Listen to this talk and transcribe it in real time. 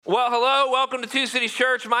Well, hello, welcome to Two Cities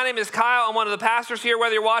Church. My name is Kyle. I'm one of the pastors here.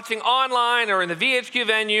 Whether you're watching online or in the VHQ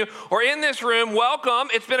venue or in this room, welcome.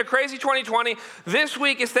 It's been a crazy 2020. This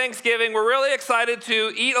week is Thanksgiving. We're really excited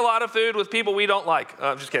to eat a lot of food with people we don't like.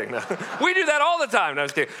 I'm just kidding. No. We do that all the time. No, I'm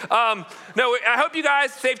just kidding. No, I hope you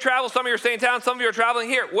guys, safe travel. Some of you are staying in town. Some of you are traveling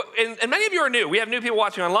here. And many of you are new. We have new people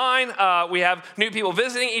watching online. We have new people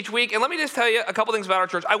visiting each week. And let me just tell you a couple things about our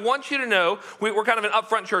church. I want you to know we're kind of an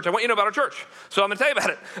upfront church. I want you to know about our church. So I'm going to tell you about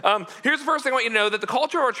it. Here's the first thing I want you to know, that the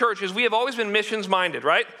culture of our church is we have always been missions minded,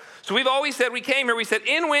 right? So we've always said, we came here, we said,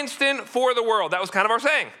 in Winston for the world. That was kind of our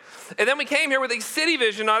saying. And then we came here with a city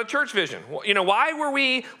vision, not a church vision. You know, why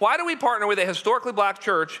do we partner with a historically black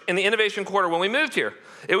church in the Innovation Quarter when we moved here?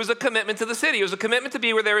 It was a commitment to the city. It was a commitment to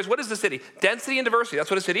be where there is, what is the city? Density and diversity. That's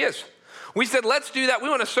what a city is. We said, let's do that. We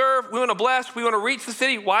want to serve. We want to bless. We want to reach the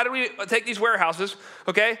city. Why do we take these warehouses,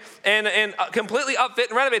 okay, and completely upfit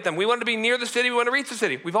and renovate them? We wanted to be near the city. We want to reach the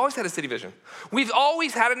city. We've always had a city vision. We've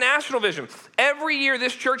always had a national vision. Every year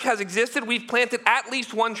this church has existed, we've planted at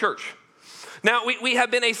least one church. Now, we have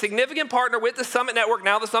been a significant partner with the Summit Network,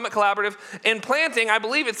 now the Summit Collaborative, in planting, I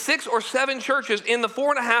believe it's 6 or 7 churches in the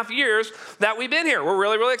 4.5 years that we've been here. We're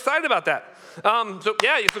really, really excited about that. So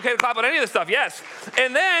yeah, it's okay to clap on any of this stuff, yes.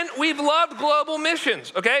 And then we've loved global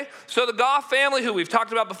missions, okay? So the Goff family, who we've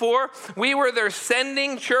talked about before, we were their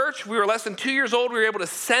sending church. We were less than 2 years old. We were able to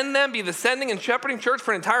send them, be the sending and shepherding church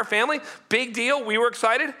for an entire family. Big deal. We were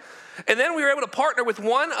excited. And then we were able to partner with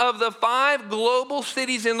one of the 5 global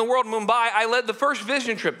cities in the world, Mumbai. I led the first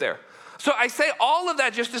vision trip there. So I say all of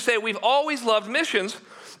that just to say we've always loved missions.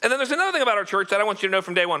 And then there's another thing about our church that I want you to know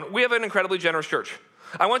from day one. We have an incredibly generous church.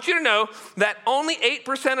 I want you to know that only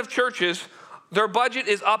 8% of churches, their budget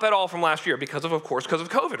is up at all from last year because of course, because of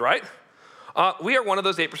COVID, right? We are one of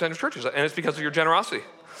those 8% of churches, and it's because of your generosity.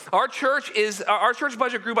 Our church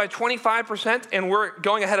budget grew by 25%, and we're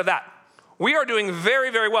going ahead of that. We are doing very,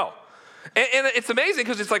 very well. And it's amazing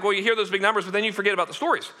because it's like, well, you hear those big numbers, but then you forget about the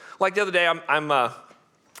stories. Like the other day,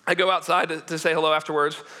 I go outside to say hello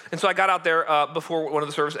afterwards. And so I got out there before one of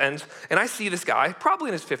the service ends, and I see this guy, probably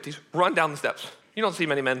in his 50s, run down the steps. You don't see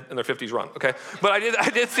many men in their 50s run, okay? But I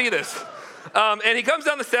did see this. And he comes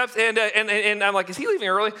down the steps, and I'm like, is he leaving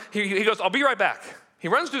early? He goes, I'll be right back. He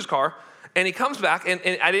runs to his car, and he comes back, and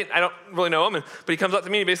I don't really know him, but he comes up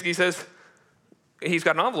to me, and basically says, he's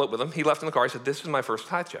got an envelope with him. He left in the car. He said, this is my first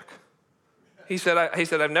tithe check. He said,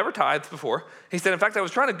 I've never tithed before. He said, in fact, I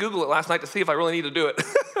was trying to Google it last night to see if I really need to do it.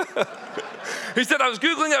 He said, I was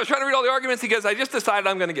Googling it. I was trying to read all the arguments. He goes, I just decided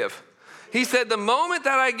I'm going to give. He said, the moment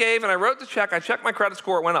that I gave and I wrote the check, I checked my credit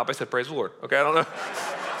score, it went up. I said, praise the Lord. Okay, I don't know.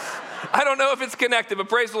 I don't know if it's connected, but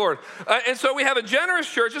praise the Lord. And so we have a generous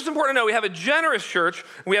church. It's important to know we have a generous church.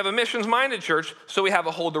 We have a missions-minded church, so we have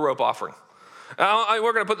a hold the rope offering.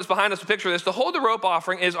 We're going to put this behind us, a picture of this. The Hold the Rope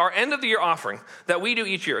offering is our end-of-the-year offering that we do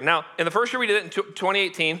each year. Now, in the first year we did it in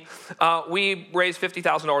 2018, we raised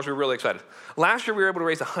 $50,000. We were really excited. Last year we were able to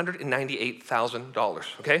raise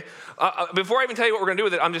 $198,000, okay? Before I even tell you what we're going to do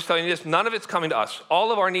with it, I'm just telling you this. None of it's coming to us.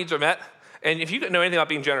 All of our needs are met. And if you know anything about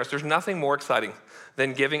being generous, there's nothing more exciting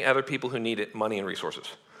than giving other people who need it money and resources.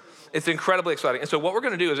 It's incredibly exciting. And so what we're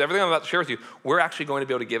going to do is everything I'm about to share with you, we're actually going to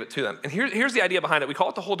be able to give it to them. And here's the idea behind it. We call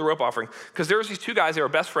it the Hold the Rope offering because there was these 2 guys, they were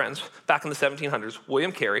best friends back in the 1700s,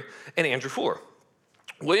 William Carey and Andrew Fuller.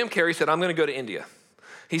 William Carey said, I'm going to go to India.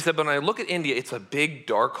 He said, but when I look at India, it's a big,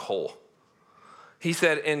 dark hole. He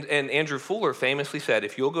said, and Andrew Fuller famously said,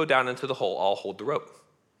 if you'll go down into the hole, I'll hold the rope.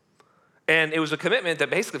 And it was a commitment that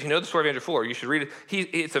basically, if you know the story of Andrew Fuller, you should read it.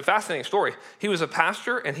 It's a fascinating story. He was a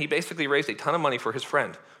pastor, and he basically raised a ton of money for his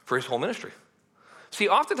friend, for his whole ministry. See,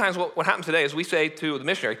 oftentimes what happens today is we say to the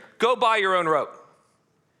missionary, go buy your own rope.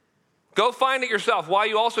 Go find it yourself while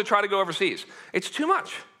you also try to go overseas. It's too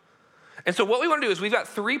much. And so what we want to do is we've got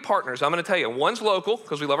 3 partners. I'm going to tell you. One's local,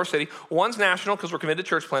 because we love our city. One's national, because we're committed to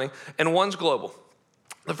church planting. And one's global.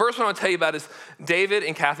 The first one I want to tell you about is David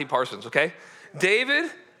and Kathy Parsons, okay? David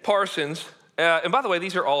Parsons, and by the way,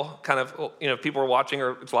 these are all kind of, people are watching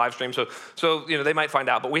or it's live stream, so they might find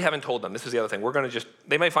out, but we haven't told them. This is the other thing. We're going to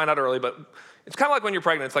they may find out early, but it's kind of like when you're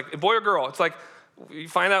pregnant. It's like boy or girl. It's like you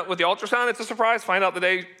find out with the ultrasound, it's a surprise. Find out the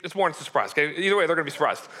day it's born, it's a surprise. Okay, either way, they're going to be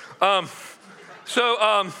surprised. But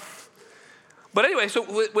anyway,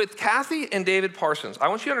 so with Kathy and David Parsons, I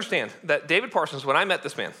want you to understand that David Parsons, when I met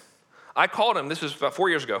this man, I called him, this was about 4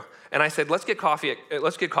 years ago, and I said, let's get coffee at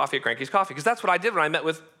Cranky's Coffee, because that's what I did when I met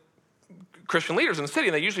with Christian leaders in the city,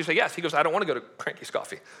 and they usually say yes. He goes, I don't want to go to Cranky's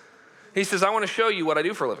Coffee. He says, I want to show you what I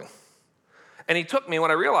do for a living. And he took me, and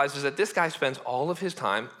what I realized is that this guy spends all of his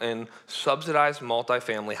time in subsidized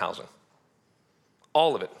multifamily housing.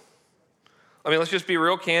 All of it. I mean, let's just be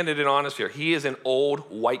real candid and honest here. He is an old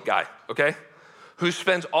white guy, okay, who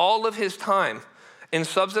spends all of his time in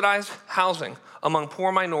subsidized housing among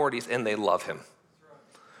poor minorities, and they love him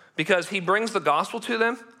because he brings the gospel to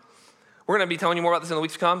them. We're going to be telling you more about this in the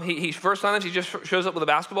weeks to come. He first times he just shows up with a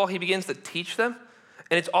basketball. He begins to teach them.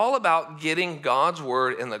 And it's all about getting God's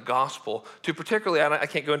word and the gospel to particularly, I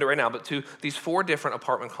can't go into it right now, but to these 4 different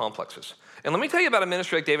apartment complexes. And let me tell you about a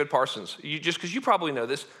ministry like David Parsons. Just because you probably know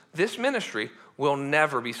this ministry will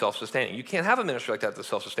never be self-sustaining. You can't have a ministry like that that's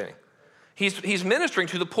self-sustaining. He's ministering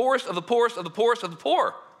to the poorest of the poorest of the poorest of the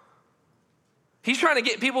poor. He's trying to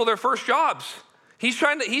get people their first jobs. He's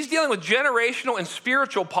dealing with generational and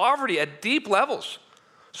spiritual poverty at deep levels.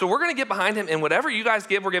 So we're going to get behind him, and whatever you guys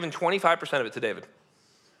give, we're giving 25% of it to David.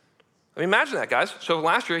 I mean, imagine that, guys. So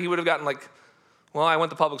last year, he would have gotten I went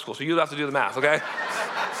to public school, so you'd have to do the math, okay?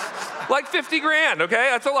 like 50 grand, okay?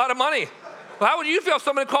 That's a lot of money. Well, how would you feel if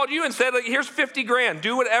someone called you and said, here's 50 grand.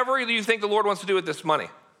 Do whatever you think the Lord wants to do with this money.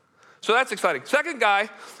 So that's exciting. Second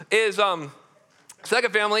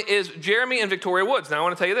family is Jeremy and Victoria Woods. Now, I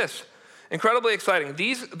want to tell you this. Incredibly exciting.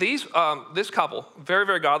 This couple, very,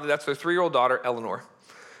 very godly. That's their 3-year-old daughter, Eleanor.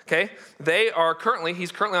 Okay,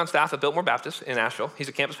 he's currently on staff at Biltmore Baptist in Nashville. He's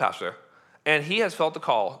a campus pastor there. And he has felt the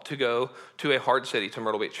call to go to a hard city, to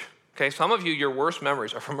Myrtle Beach. Okay, some of you, your worst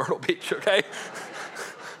memories are from Myrtle Beach, okay?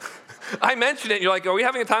 I mentioned it, you're like, are we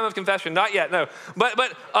having a time of confession? Not yet, no. But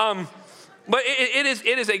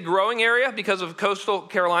it is a growing area because of coastal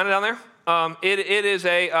Carolina down there. It is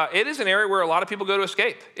an area where a lot of people go to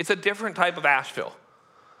escape. It's a different type of Asheville.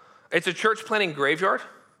 It's a church planting graveyard.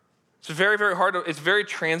 It's very, very hard. It's very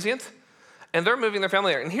transient, and they're moving their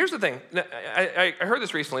family there. And here's the thing. I heard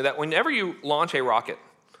this recently, that whenever you launch a rocket,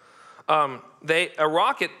 when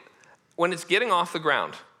it's getting off the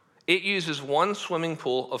ground, it uses 1 swimming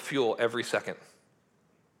pool of fuel every second.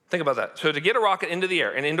 Think about that. So to get a rocket into the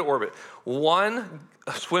air and into orbit, 1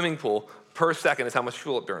 swimming pool per second is how much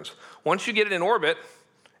fuel it burns. Once you get it in orbit,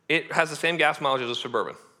 it has the same gas mileage as a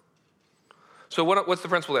Suburban. So what's the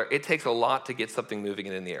principle there? It takes a lot to get something moving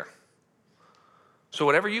in the air. So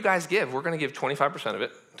whatever you guys give, we're going to give 25% of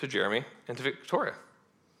it to Jeremy and to Victoria.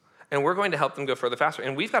 And we're going to help them go further faster.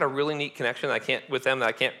 And we've got a really neat connection that I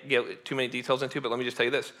can't get too many details into, but let me just tell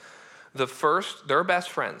you this. They're best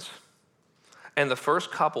friends. And the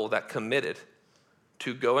first couple that committed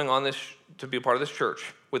to going on this, to be a part of this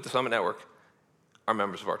church with the Summit Network, are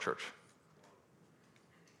members of our church.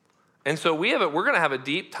 And so we're going to have a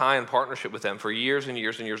deep tie and partnership with them for years and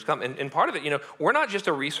years and years to come. And part of it, we're not just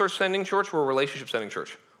a resource-sending church, we're a relationship-sending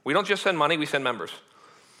church. We don't just send money, we send members.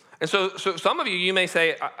 And so some of you may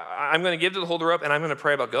say, I'm going to give to the holder rope, and I'm going to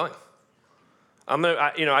pray about going.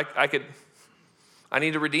 I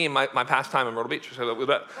need to redeem my past time in Myrtle Beach.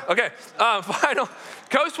 Okay, final.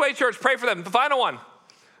 Coastway Church, pray for them. The final one.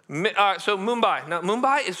 So Mumbai. Now,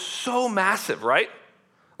 Mumbai is so massive, right?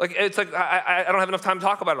 I don't have enough time to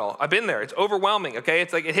talk about it all. I've been there. It's overwhelming, okay?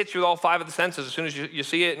 It's like it hits you with all 5 of the senses as soon as you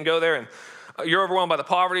see it and go there. And you're overwhelmed by the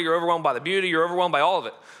poverty. You're overwhelmed by the beauty. You're overwhelmed by all of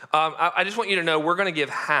it. I just want you to know we're going to give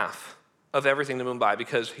half of everything to Mumbai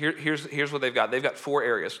because here's what they've got. They've got 4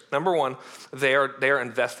 areas. Number 1, they are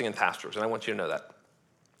investing in pastors, and I want you to know that.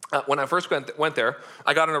 When I first went there,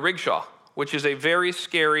 I got on a rickshaw, which is a very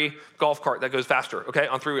scary golf cart that goes faster, okay,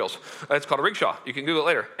 on 3 wheels. It's called a rickshaw. You can Google it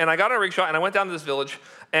later. And I got on a rickshaw, and I went down to this village,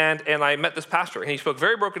 and I met this pastor, and he spoke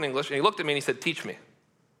very broken English, and he looked at me, and he said, teach me.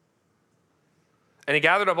 And he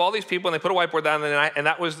gathered up all these people, and they put a whiteboard down, and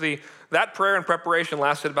that prayer and preparation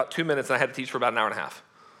lasted about 2 minutes, and I had to teach for about an hour and a half.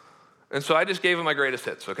 And so I just gave him my greatest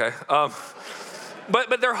hits, okay?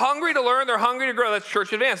 But they're hungry to learn. They're hungry to grow. That's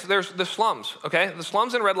Church Advance. There's the slums, okay? The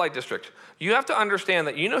slums and red light district. You have to understand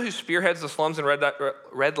that who spearheads the slums and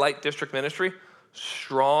red light district ministry?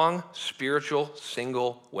 Strong, spiritual,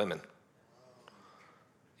 single women.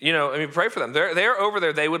 Pray for them. They're over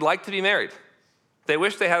there. They would like to be married. They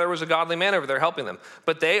wish there was a godly man over there helping them.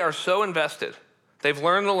 But they are so invested. They've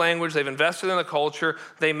learned the language. They've invested in the culture.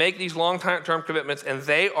 They make these long-term commitments, and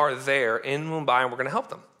they are there in Mumbai, and we're going to help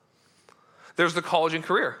them. There's the college and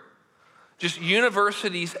career. Just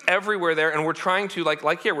universities everywhere there, and we're trying to,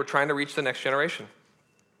 like here, we're trying to reach the next generation.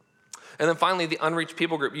 And then finally, the unreached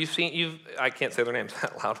people group. I can't say their names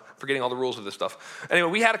out loud, forgetting all the rules of this stuff.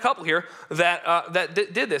 Anyway, we had a couple here that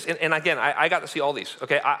did this. And again, I got to see all these,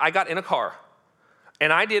 okay? I got in a car,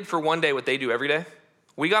 and I did for one day what they do every day.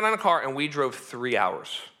 We got in a car, and we drove 3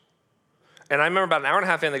 hours. And I remember about an hour and a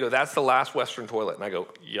half in, they go, that's the last Western toilet. And I go,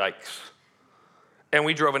 yikes. And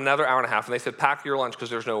we drove another hour and a half, and they said, pack your lunch because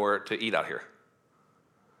there's nowhere to eat out here.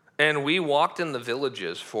 And we walked in the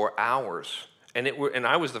villages for hours, and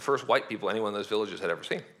I was the first white people anyone in those villages had ever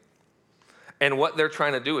seen. And what they're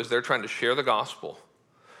trying to do is they're trying to share the gospel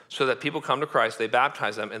so that people come to Christ, they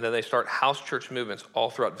baptize them, and then they start house church movements all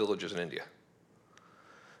throughout villages in India.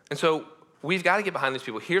 And so we've got to get behind these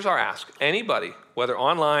people. Here's our ask. Anybody, whether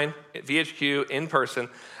online, at VHQ, in person,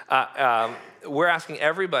 we're asking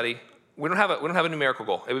everybody. We don't have a numerical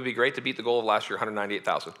goal. It would be great to beat the goal of last year,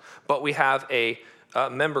 198,000. But we have a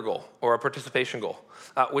member goal or a participation goal,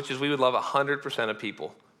 which is we would love 100% of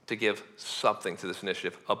people to give something to this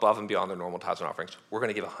initiative above and beyond their normal tithes and offerings. We're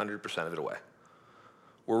going to give 100% of it away.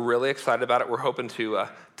 We're really excited about it. We're hoping to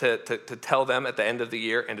tell them at the end of the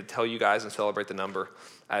year and to tell you guys and celebrate the number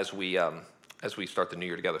as we start the new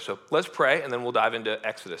year together. So let's pray, and then we'll dive into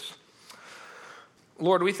Exodus.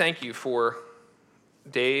 Lord, we thank you for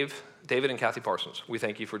David and Kathy Parsons. We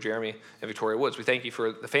thank you for Jeremy and Victoria Woods. We thank you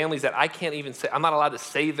for the families that I can't even say, I'm not allowed to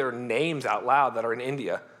say their names out loud that are in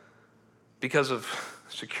India because of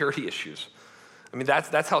security issues. I mean,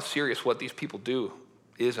 that's how serious what these people do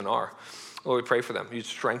is and are. Lord, we pray for them. You'd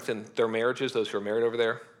strengthen their marriages, those who are married over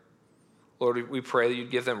there. Lord, we pray that you'd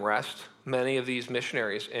give them rest. Many of these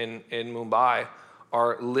missionaries in Mumbai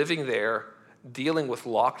are living there, dealing with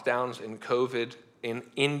lockdowns and COVID in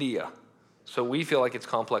India. So we feel like it's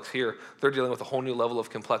complex here. They're dealing with a whole new level of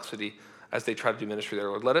complexity as they try to do ministry there.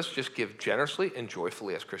 Lord, let us just give generously and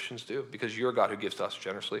joyfully as Christians do, because you're a God who gives to us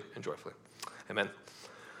generously and joyfully. Amen.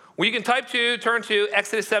 Well, you can turn to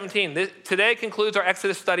Exodus 17. Today concludes our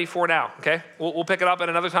Exodus study for now, okay? We'll pick it up at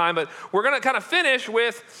another time, but we're going to kind of finish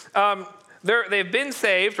with, they've been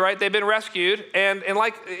saved, right? They've been rescued, and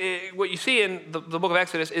like what you see in the book of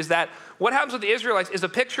Exodus is that what happens with the Israelites is a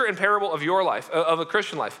picture and parable of your life, of a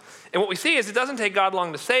Christian life. And what we see is it doesn't take God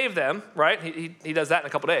long to save them, right? He does that in a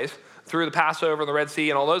couple days through the Passover and the Red Sea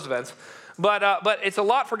and all those events. But it's a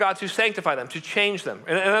lot for God to sanctify them, to change them.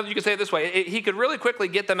 And you could say it this way. He could really quickly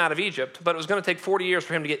get them out of Egypt, but it was going to take 40 years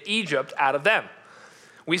for him to get Egypt out of them.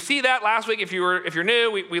 We see that last week. If you're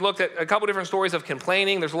new, we looked at a couple different stories of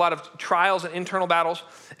complaining. There's a lot of trials and internal battles.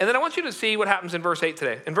 And then I want you to see what happens in verse 8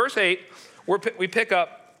 today. In verse 8, we pick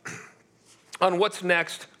up on what's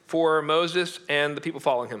next for Moses and the people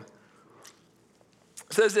following him.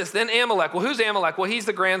 It says this, then Amalek. Well, who's Amalek? Well, he's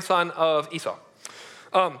the grandson of Esau.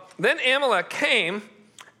 Then Amalek came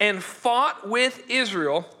and fought with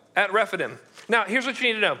Israel at Rephidim. Now, here's what you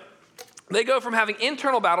need to know. They go from having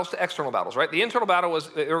internal battles to external battles, right? The internal battle was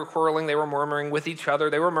they were quarreling, they were murmuring with each other,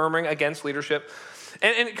 they were murmuring against leadership.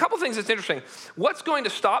 And a couple things that's interesting. What's going to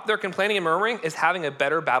stop their complaining and murmuring is having a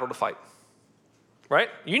better battle to fight, right?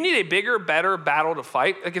 You need a bigger, better battle to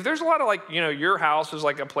fight. Like if there's a lot of your house is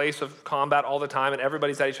like a place of combat all the time and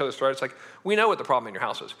everybody's at each other's throats, it's like, we know what the problem in your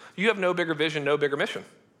house is. You have no bigger vision, no bigger mission.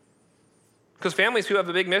 Because families who have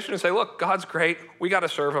a big mission and say, look, God's great, we got to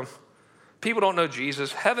serve him. People don't know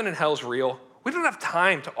Jesus, heaven and hell's real. We don't have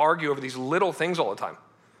time to argue over these little things all the time,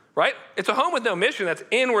 right? It's a home with no mission that's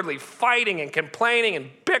inwardly fighting and complaining and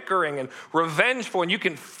bickering and revengeful, and you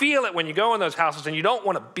can feel it when you go in those houses, and you don't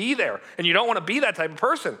want to be there, and you don't want to be that type of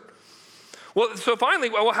person. Well, so finally,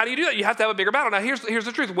 well, how do you do that? You have to have a bigger battle. Now, here's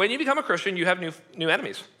the truth. When you become a Christian, you have new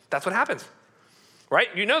enemies. That's what happens, right?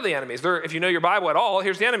 You know the enemies. If you know your Bible at all,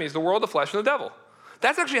 here's the enemies, the world, the flesh, and the devil.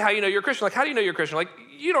 That's actually how you know you're a Christian. Like, how do you know you're a Christian? Like,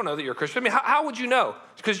 you don't know that you're a Christian. I mean, how would you know?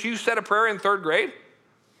 Because you said a prayer in third grade?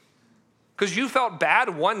 Because you felt bad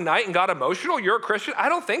one night and got emotional? You're a Christian? I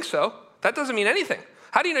don't think so. That doesn't mean anything.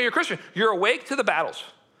 How do you know you're a Christian? You're awake to the battles.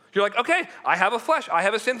 You're like, okay, I have a flesh, I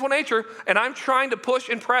have a sinful nature, and I'm trying to push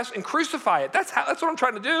and press and crucify it. That's what I'm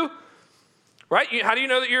trying to do, right? How do you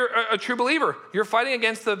know that you're a true believer? You're fighting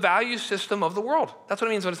against the value system of the world. That's what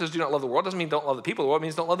it means when it says do not love the world. It doesn't mean don't love the people of the world. It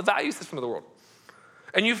means don't love the value system of the world.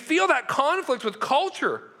 And you feel that conflict with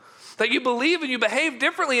culture, that you believe and you behave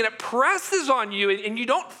differently, and it presses on you, and you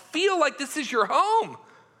don't feel like this is your home.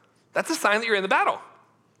 That's a sign that you're in the battle.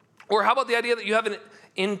 Or how about the idea that you have an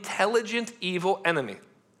intelligent, evil enemy?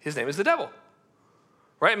 His name is the devil,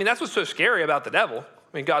 right? I mean, that's what's so scary about the devil.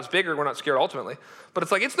 I mean, God's bigger, we're not scared ultimately. But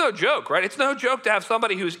it's like, it's no joke, right? It's no joke to have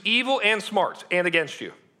somebody who's evil and smart and against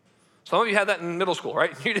you. Some of you had that in middle school,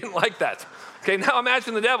 right? You didn't like that. Okay, now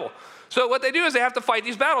imagine the devil. So what they do is they have to fight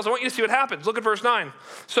these battles. I want you to see what happens. Look at verse 9.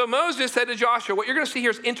 So Moses said to Joshua, what you're going to see here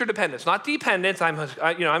is interdependence, not dependence.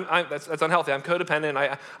 That's unhealthy. I'm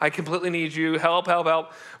codependent. I completely need you. Help.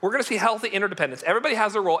 We're going to see healthy interdependence. Everybody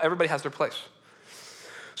has their role. Everybody has their place.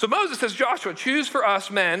 So Moses says, Joshua, choose for us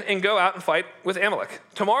men and go out and fight with Amalek.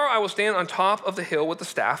 Tomorrow I will stand on top of the hill with the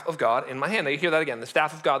staff of God in my hand. Now you hear that again, the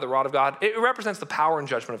staff of God, the rod of God. It represents the power and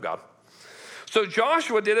judgment of God. So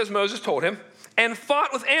Joshua did as Moses told him and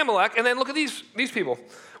fought with Amalek. And then look at these people.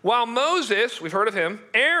 While Moses, we've heard of him,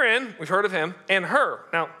 Aaron, we've heard of him, and Hur.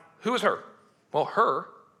 Now, who is Hur? Well, Hur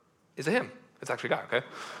is a him. It's actually a guy, okay?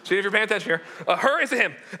 See if you're paying attention here. Hur is a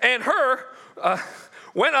him. And Hur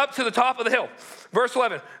went up to the top of the hill. Verse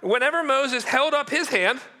 11, whenever Moses held up his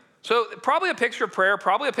hand, so probably a picture of prayer,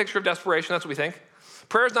 probably a picture of desperation, that's what we think.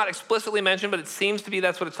 Prayer is not explicitly mentioned, but it seems to be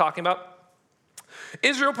that's what it's talking about.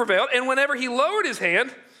 Israel prevailed, and whenever he lowered his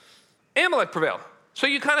hand, Amalek prevailed. So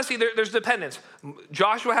you kind of see there's dependence.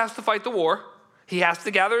 Joshua has to fight the war. He has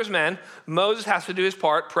to gather his men. Moses has to do his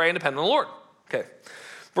part, pray and depend on the Lord. Okay.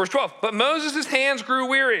 Verse 12, but Moses' hands grew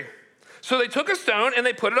weary. So they took a stone and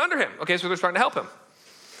they put it under him. Okay, so they're starting to help him.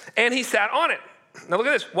 And he sat on it. Now look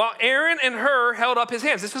at this. While Aaron and Hur held up his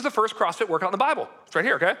hands. This is the first CrossFit workout in the Bible. It's right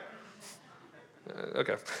here, okay?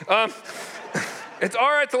 Okay. It's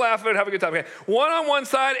all right to laugh and have a good time. Okay. One on one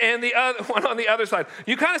side and the other one on the other side.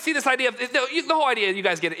 You kind of see this idea of, the whole idea you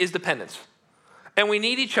guys get it, is dependence. And we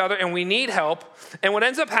need each other and we need help. And what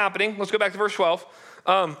ends up happening, let's go back to verse 12.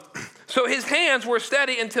 So his hands were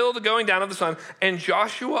steady until the going down of the sun, and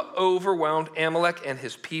Joshua overwhelmed Amalek and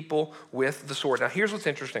his people with the sword. Now here's what's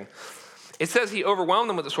interesting. It says he overwhelmed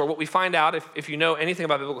them with the sword. What we find out, if you know anything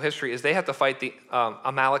about biblical history, is they had to fight the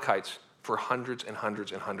Amalekites for hundreds and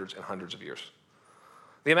hundreds and hundreds and hundreds of years.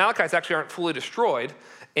 The Amalekites actually aren't fully destroyed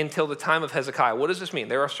until the time of Hezekiah. What does this mean?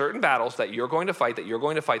 There are certain battles that you're going to fight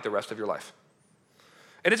the rest of your life.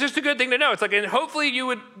 And it's just a good thing to know. It's like, and hopefully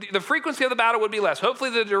the frequency of the battle would be less.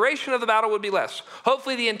 Hopefully the duration of the battle would be less.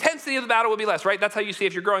 Hopefully the intensity of the battle would be less, right? That's how you see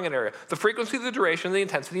if you're growing in an area. The frequency, the duration, the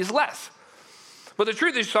intensity is less. But the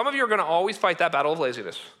truth is, some of you are going to always fight that battle of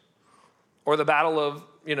laziness, or the battle of,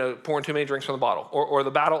 pouring too many drinks from the bottle, or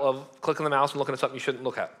the battle of clicking the mouse and looking at something you shouldn't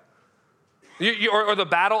look at. Or the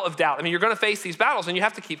battle of doubt. I mean, you're going to face these battles, and you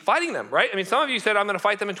have to keep fighting them, right? I mean, some of you said, I'm going to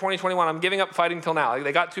fight them in 2021. I'm giving up fighting until now.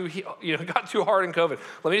 They got too hard in COVID.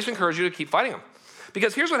 Let me just encourage you to keep fighting them.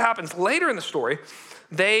 Because here's what happens later in the story.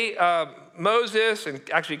 Moses and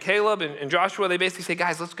actually Caleb and Joshua, they basically say,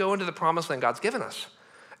 guys, let's go into the promised land God's given us.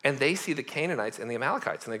 And they see the Canaanites and the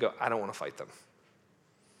Amalekites, and they go, I don't want to fight them.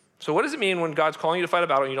 So what does it mean when God's calling you to fight a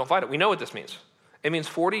battle and you don't fight it? We know what this means. It means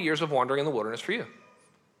 40 years of wandering in the wilderness for you.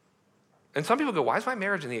 And some people go, why is my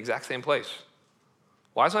marriage in the exact same place?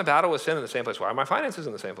 Why is my battle with sin in the same place? Why are my finances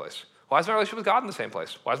in the same place? Why is my relationship with God in the same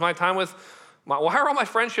place? Why is my time with, why are all my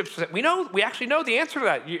friendships? We actually know the answer to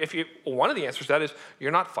that. One of the answers to that is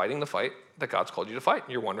you're not fighting the fight that God's called you to fight.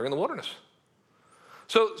 You're wandering in the wilderness.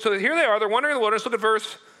 So here they are. They're wandering in the wilderness. Look at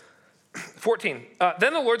verse 14.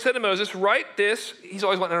 Then the Lord said to Moses, write this. He's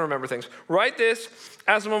always wanting to remember things. Write this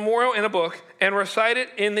as a memorial in a book and recite it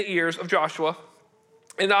in the ears of Joshua.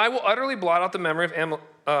 And I will utterly blot out the memory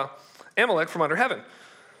of Amalek from under heaven.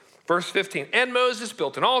 Verse 15, and Moses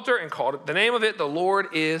built an altar and called the name of it, the Lord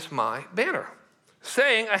is my banner,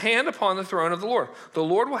 saying, a hand upon the throne of the Lord. The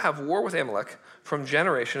Lord will have war with Amalek from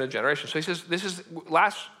generation to generation. So he says,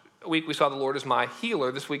 last week we saw the Lord is my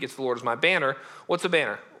healer. This week it's the Lord is my banner. What's a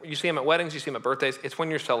banner? You see him at weddings, you see him at birthdays. It's when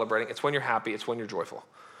you're celebrating. It's when you're happy. It's when you're joyful.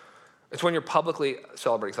 It's when you're publicly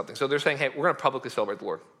celebrating something. So they're saying, hey, we're going to publicly celebrate the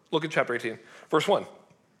Lord. Look at chapter 18, verse 1.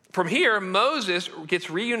 From here, Moses gets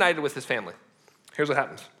reunited with his family. Here's what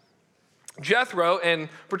happens. Jethro, and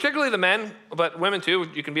particularly the men, but women too,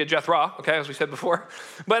 you can be a Jethro, okay, as we said before.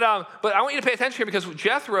 But I want you to pay attention here because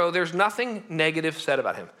Jethro, there's nothing negative said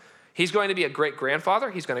about him. He's going to be a great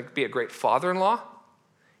grandfather. He's going to be a great father-in-law.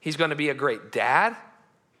 He's going to be a great dad.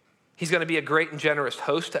 He's going to be a great and generous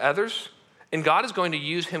host to others. And God is going to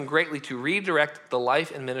use him greatly to redirect the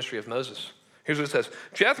life and ministry of Moses. Here's what it says.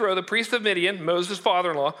 Jethro, the priest of Midian, Moses'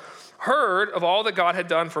 father-in-law, heard of all that God had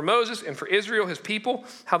done for Moses and for Israel, his people,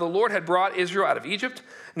 how the Lord had brought Israel out of Egypt.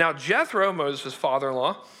 Now Jethro, Moses'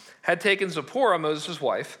 father-in-law, had taken Zipporah, Moses'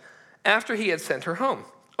 wife, after he had sent her home,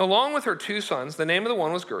 along with her 2 sons. The name of the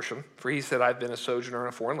one was Gershom, for he said, I've been a sojourner in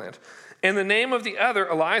a foreign land. And the name of the other,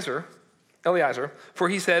 Eliezer, for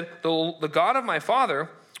he said, the God of my father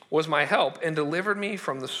was my help and delivered me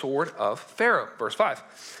from the sword of Pharaoh. Verse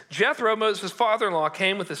 5. Jethro, Moses' father-in-law,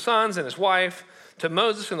 came with his sons and his wife to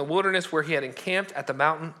Moses in the wilderness where he had encamped at the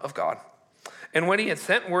mountain of God. And when he had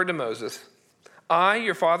sent word to Moses, I,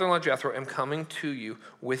 your father-in-law Jethro, am coming to you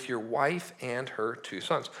with your wife and her 2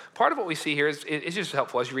 sons. Part of what we see here is it's just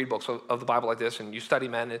helpful as you read books of the Bible like this and you study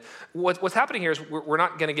men. What's happening here is we're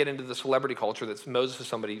not going to get into the celebrity culture that Moses is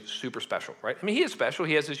somebody super special, right? I mean, he is special.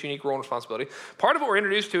 He has this unique role and responsibility. Part of what we're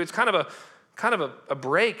introduced to, it's kind of a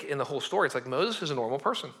break in the whole story. It's like Moses is a normal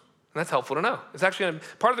person, and that's helpful to know. It's actually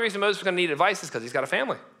part of the reason Moses is going to need advice is because he's got a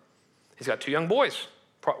family. He's got 2 young boys.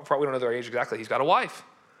 Probably we don't know their age exactly. He's got a wife.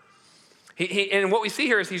 And what we see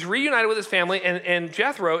here is he's reunited with his family, and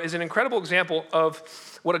Jethro is an incredible example of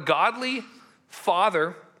what a godly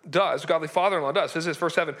father does, godly father-in-law does. This is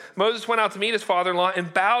verse 7. Moses went out to meet his father-in-law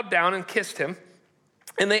and bowed down and kissed him.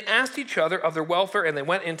 And they asked each other of their welfare, and they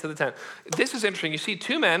went into the tent. This is interesting. You see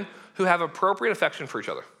two men who have appropriate affection for each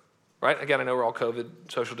other, right? Again, I know we're all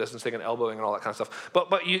COVID, social distancing, and elbowing, and all that kind of stuff.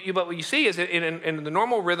 But what you see is in the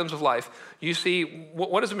normal rhythms of life, you see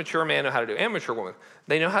what does a mature man know how to do, and a mature woman?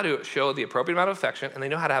 They know how to show the appropriate amount of affection, and they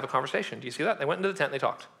know how to have a conversation. Do you see that? They went into the tent and they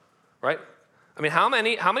talked, right? I mean, how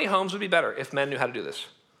many homes would be better if men knew how to do this,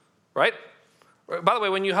 right? By the way,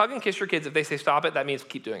 when you hug and kiss your kids, if they say stop it, that means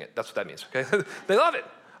keep doing it. That's what that means, okay? They love it.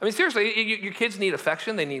 I mean, seriously, your kids need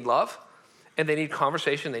affection, they need love, and they need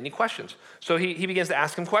conversation, they need questions. So he begins to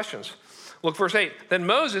ask him questions. Look, verse 8. Then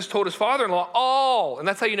Moses told his father-in-law all, and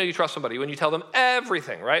that's how you know you trust somebody, when you tell them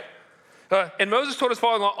everything, right? And Moses told his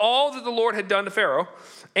father-in-law all that the Lord had done to Pharaoh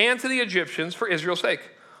and to the Egyptians for Israel's sake.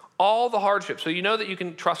 All the hardships. So you know that you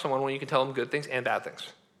can trust someone when you can tell them good things and bad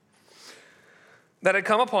things that had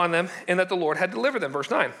come upon them and that the Lord had delivered them.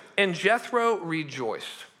 Verse 9. And Jethro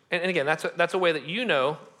rejoiced. And again, that's a way that you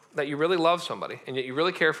know that you really love somebody and yet you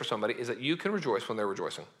really care for somebody, is that you can rejoice when they're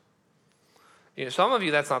rejoicing. You know, some of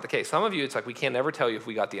you, that's not the case. Some of you, it's like, we can't never tell you if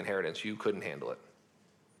we got the inheritance. You couldn't handle it.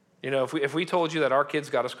 You know, if we told you that our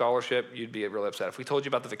kids got a scholarship, you'd be really upset. If we told you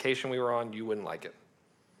about the vacation we were on, you wouldn't like it.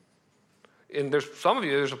 And there's some of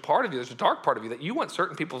you, there's a part of you, there's a dark part of you that you want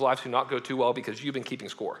certain people's lives to not go too well because you've been keeping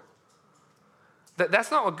score.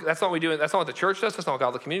 That's not what we do. That's not what the church does. That's not what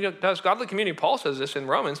godly community does. Godly community, Paul says this in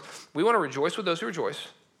Romans, we want to rejoice with those who rejoice,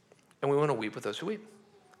 and we want to weep with those who weep.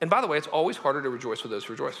 And by the way, it's always harder to rejoice with those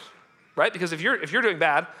who rejoice, right? Because if you're doing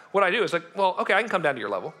bad, what I do is like, well, okay, I can come down to your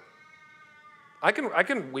level. I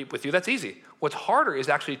can weep with you. That's easy. What's harder is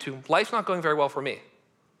actually life's not going very well for me.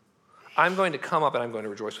 I'm going to come up and I'm going to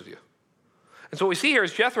rejoice with you. And so what we see here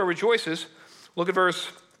is Jethro rejoices. Look at verse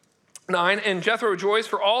 9. And Jethro rejoiced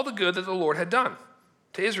for all the good that the Lord had done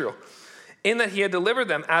to Israel, in that he had delivered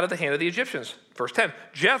them out of the hand of the Egyptians. Verse 10.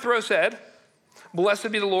 Jethro said,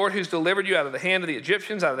 blessed be the Lord who's delivered you out of the hand of the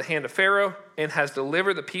Egyptians, out of the hand of Pharaoh, and has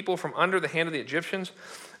delivered the people from under the hand of the Egyptians.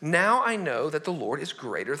 Now I know that the Lord is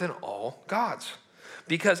greater than all gods,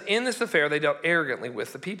 because in this affair they dealt arrogantly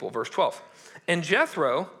with the people. Verse 12. And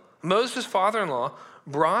Jethro, Moses' father-in-law,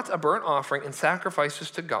 brought a burnt offering and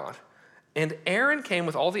sacrifices to God. And Aaron came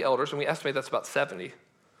with all the elders, and we estimate that's about 70,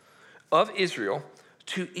 of Israel,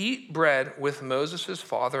 to eat bread with Moses'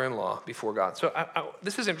 father-in-law before God. So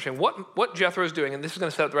this is interesting. What Jethro is doing, and this is going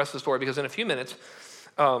to set up the rest of the story, because in a few minutes,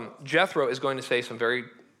 Jethro is going to say some very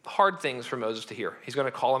hard things for Moses to hear. He's going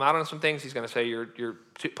to call him out on some things. He's going to say, you're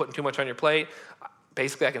putting too much on your plate.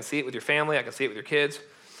 Basically, I can see it with your family. I can see it with your kids.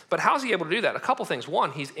 But how's he able to do that? A couple things.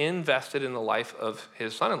 One, he's invested in the life of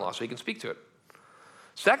his son-in-law, so he can speak to it.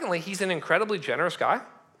 Secondly, he's an incredibly generous guy,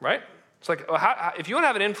 right? It's like, if you want to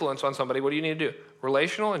have an influence on somebody, what do you need to do?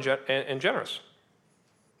 Relational and generous.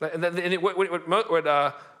 And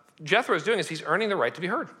what Jethro is doing is he's earning the right to be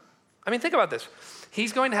heard. I mean, think about this.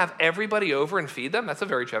 He's going to have everybody over and feed them. That's a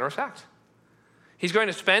very generous act. He's going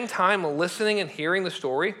to spend time listening and hearing the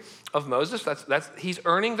story of Moses. He's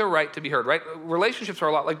earning the right to be heard, right? Relationships are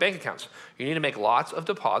a lot like bank accounts. You need to make lots of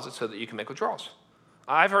deposits so that you can make withdrawals.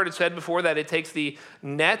 I've heard it said before that it takes the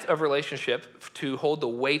net of relationship to hold the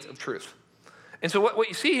weight of truth. And so what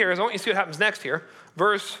you see here is, I want you to see what happens next here.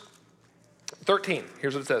 Verse 13,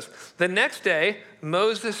 here's what it says. The next day,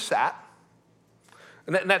 Moses sat.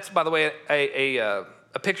 And that's, by the way, a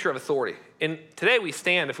picture of authority. And today we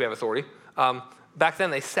stand if we have authority. Back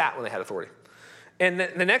then they sat when they had authority. And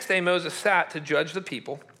the next day Moses sat to judge the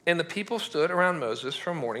people, and the people stood around Moses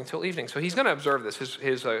from morning till evening. So he's going to observe this.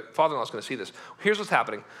 His father-in-law is going to see this. Here's what's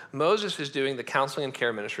happening. Moses is doing the counseling and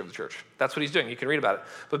care ministry of the church. That's what he's doing. You can read about it.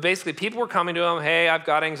 But basically, people were coming to him, hey, I've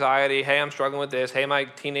got anxiety. Hey, I'm struggling with this. Hey, my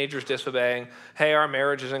teenager's disobeying. Hey, our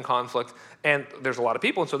marriage is in conflict. And there's a lot of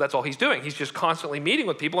people, and so that's all he's doing. He's just constantly meeting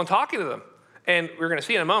with people and talking to them. And we're going to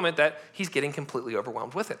see in a moment that he's getting completely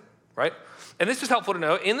overwhelmed with it, right? And this is helpful to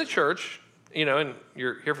know. In the church, you know, and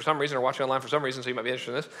you're here for some reason or watching online for some reason, so you might be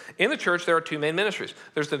interested in this. In the church, there are two main ministries.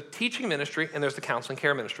 There's the teaching ministry and there's the counseling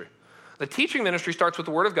care ministry. The teaching ministry starts with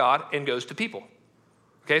the word of God and goes to people.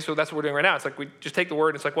 Okay, so that's what we're doing right now. It's like we just take the word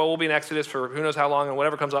and it's like, well, we'll be in Exodus for who knows how long, and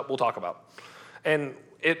whatever comes up, we'll talk about. And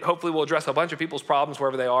it hopefully will address a bunch of people's problems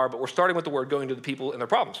wherever they are, but we're starting with the word, going to the people and their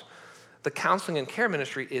problems. The counseling and care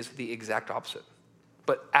ministry is the exact opposite,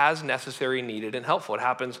 but as necessary, needed, and helpful. It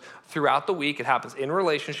happens throughout the week. It happens in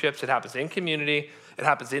relationships. It happens in community. It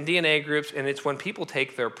happens in DNA groups. And it's when people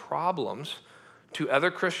take their problems to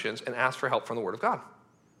other Christians and ask for help from the Word of God.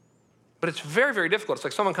 But it's very, very difficult. It's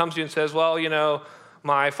like someone comes to you and says, well, you know,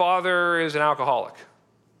 my father is an alcoholic.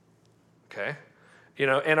 Okay?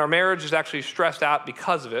 and our marriage is actually stressed out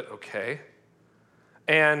because of it, okay.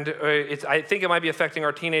 And I think it might be affecting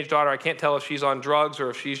our teenage daughter. I can't tell if she's on drugs or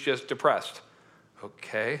if she's just depressed.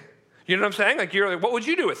 Okay. You know what I'm saying? Like, you're like, what would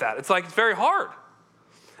you do with that? It's like, it's very hard.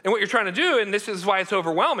 And what you're trying to do, and this is why it's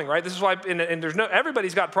overwhelming, right? This is why, and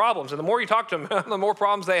everybody's got problems. And the more you talk to them, the more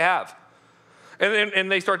problems they have.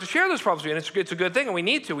 And they start to share those problems with you. And it's a good thing, and we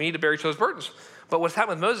need to bear each other's burdens. But what's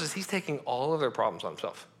happened with Moses, he's taking all of their problems on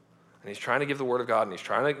himself. And he's trying to give the word of God, and he's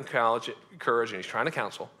trying to encourage, and he's trying to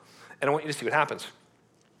counsel. And I want you to see what happens.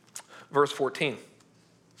 Verse 14.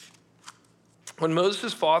 When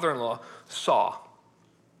Moses' father-in-law saw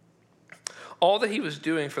all that he was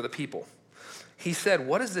doing for the people, he said,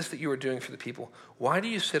 "What is this that you are doing for the people? Why do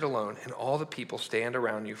you sit alone and all the people stand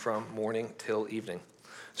around you from morning till evening?"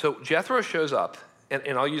 So Jethro shows up,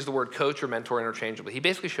 and I'll use the word coach or mentor interchangeably. He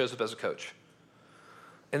basically shows up as a coach.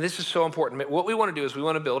 And this is so important. What we want to do is we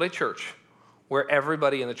want to build a church where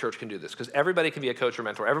everybody in the church can do this, because everybody can be a coach or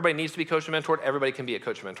mentor. Everybody needs to be coached and mentored. Everybody can be a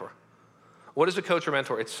coach or mentor. What is a coach or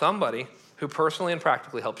mentor? It's somebody who personally and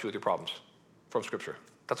practically helps you with your problems from Scripture.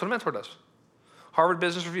 That's what a mentor does. Harvard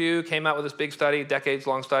Business Review came out with this big study,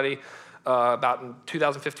 decades-long study, about in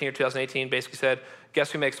 2015 or 2018, basically said,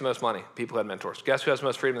 guess who makes the most money? People who have mentors. Guess who has the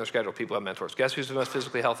most freedom in their schedule? People who have mentors. Guess who's the most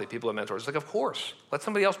physically healthy? People who have mentors. It's like, of course. Let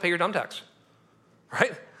somebody else pay your dumb tax,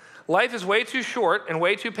 right? Life is way too short and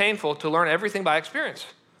way too painful to learn everything by experience.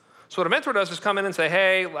 So what a mentor does is come in and say,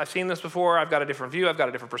 hey, I've seen this before. I've got a different view. I've got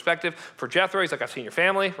a different perspective. For Jethro, he's like, I've seen your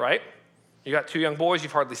family, right? You got 2 young boys.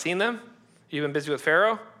 You've hardly seen them. You've been busy with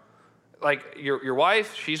Pharaoh. Like, your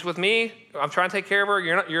wife, she's with me. I'm trying to take care of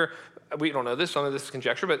her. We don't know this. Some of this is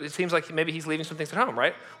conjecture, but it seems like maybe he's leaving some things at home,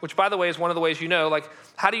 right? Which, by the way, is one of the ways you know, like,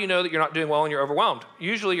 how do you know that you're not doing well and you're overwhelmed?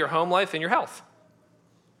 Usually your home life and your health,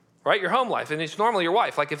 right? Your home life, and it's normally your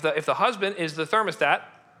wife. Like, if the husband is the thermostat,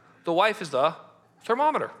 the wife is the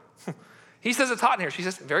thermometer. He says it's hot in here. She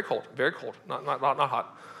says, very cold, not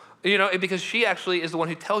hot. Because she actually is the one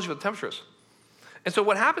who tells you what the temperature is. And so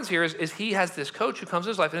what happens here is he has this coach who comes in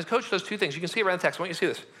his life, and his coach does 2 things. You can see it right in the text. I want you to see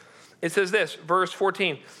this. It says this, verse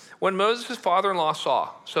 14. When Moses' father-in-law saw,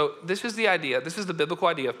 so this is the idea, this is the biblical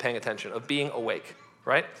idea of paying attention, of being awake,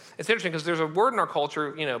 right? It's interesting because there's a word in our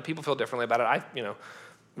culture, people feel differently about it. I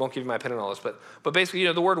won't give you my opinion on all this, but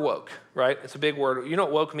basically, the word woke, right? It's a big word. You know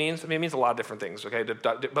what woke means? I mean, it means a lot of different things, okay?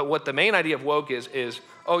 But what the main idea of woke is if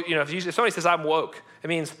somebody says I'm woke, it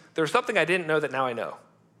means there's something I didn't know that now I know.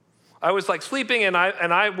 I was like sleeping and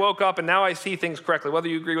I woke up and now I see things correctly, whether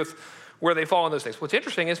you agree with where they fall in those things. What's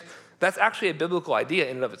interesting is that's actually a biblical idea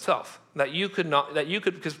in and of itself, because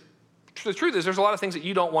the truth is there's a lot of things that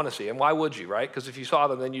you don't want to see, and why would you, right? Because if you saw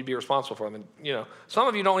them, then you'd be responsible for them. And some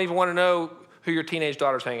of you don't even want to know who your teenage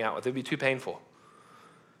daughter's hanging out with. It'd be too painful.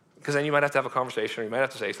 Because then you might have to have a conversation, or you might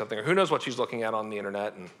have to say something, or who knows what she's looking at on the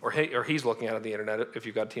internet, or he's looking at on the internet if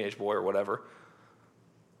you've got a teenage boy or whatever.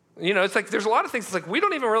 It's like there's a lot of things. It's like we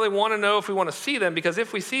don't even really want to know if we want to see them, because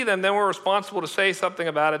if we see them, then we're responsible to say something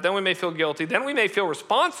about it. Then we may feel guilty. Then we may feel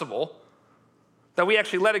responsible that we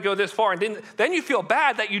actually let it go this far. And then you feel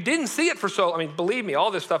bad that you didn't see it for so long. I mean, believe me,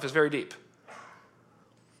 all this stuff is very deep.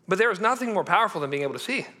 But there is nothing more powerful than being able to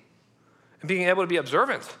see and being able to be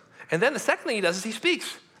observant. And then the second thing he does is he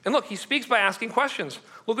speaks. And look, he speaks by asking questions.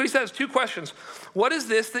 Look what he says, 2 questions. What is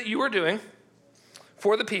this that you are doing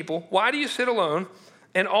for the people? Why do you sit alone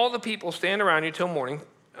and all the people stand around you till morning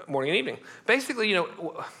and evening? Basically,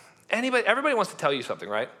 everybody wants to tell you something,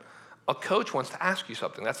 right? A coach wants to ask you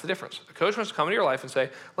something. That's the difference. A coach wants to come into your life and say,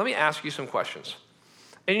 let me ask you some questions.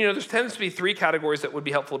 And there's tends to be 3 categories that would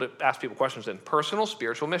be helpful to ask people questions in: personal,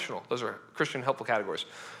 spiritual, missional. Those are Christian helpful categories.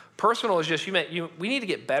 Personal is just we need to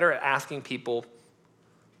get better at asking people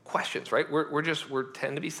questions, right? We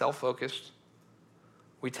tend to be self-focused.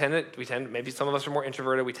 We tend maybe some of us are more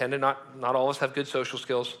introverted. We tend to not all of us have good social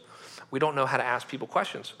skills. We don't know how to ask people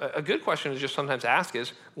questions. A good question to just sometimes ask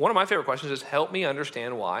is, one of my favorite questions is, help me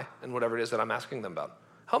understand why, and whatever it is that I'm asking them about.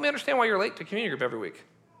 Help me understand why you're late to community group every week.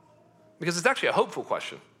 Because it's actually a hopeful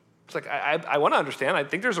question. It's like, I want to understand. I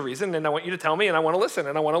think there's a reason, and I want you to tell me, and I want to listen,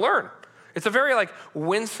 and I want to learn. It's a very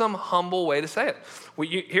winsome, humble way to say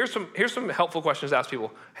it. Here's some helpful questions to ask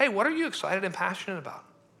people. Hey, what are you excited and passionate about?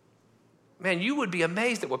 Man, you would be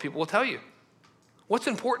amazed at what people will tell you. What's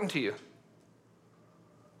important to you?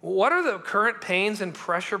 What are the current pains and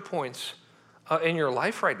pressure points in your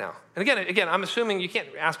life right now? And again, I'm assuming you can't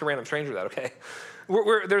ask a random stranger that, okay?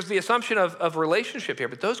 There's the assumption of relationship here,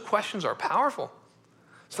 but those questions are powerful.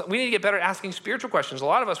 So we need to get better at asking spiritual questions. A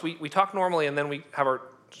lot of us, we talk normally and then we have our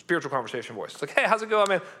spiritual conversation voice. It's like, hey, how's it going,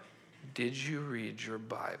 man? Did you read your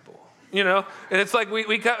Bible? you know? And it's like,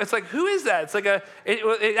 it's like, who is that? It's like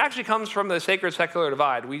it actually comes from the sacred secular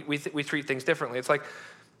divide. We treat things differently. It's like,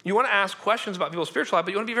 you want to ask questions about people's spiritual life,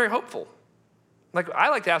 but you want to be very hopeful. Like, I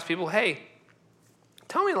like to ask people, hey,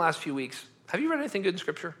 tell me in the last few weeks, have you read anything good in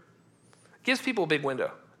Scripture? Gives people a big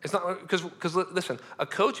window. It's not, because listen, a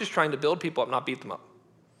coach is trying to build people up, not beat them up.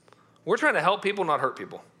 We're trying to help people, not hurt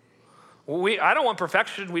people. I don't want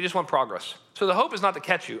perfection, we just want progress. So the hope is not to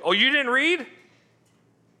catch you. Oh, you didn't read?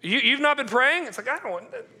 You've not been praying? It's like, I don't want,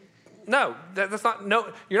 no, that's not,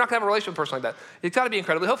 no, you're not gonna have a relationship with a person like that. It's gotta be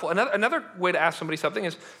incredibly hopeful. Another way to ask somebody something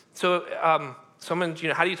is, someone,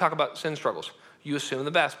 how do you talk about sin struggles? You assume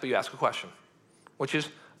the best, but you ask a question, which is,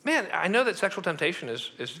 man, I know that sexual temptation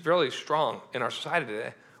is really strong in our society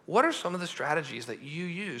today. What are some of the strategies that you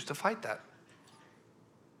use to fight that?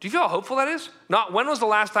 Do you feel how hopeful that is? Not, when was the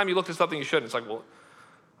last time you looked at something you shouldn't? It's like, well,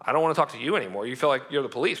 I don't want to talk to you anymore. You feel like you're the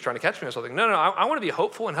police trying to catch me or something. No, I want to be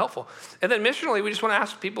hopeful and helpful. And then missionally, we just want to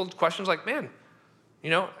ask people questions like, man,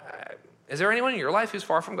 is there anyone in your life who's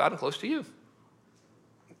far from God and close to you?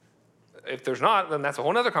 If there's not, then that's a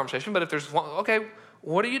whole other conversation. But if there's one, okay,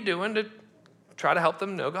 what are you doing to try to help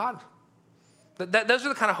them know God? Those are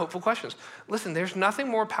the kind of hopeful questions. Listen, there's nothing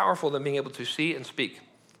more powerful than being able to see and speak.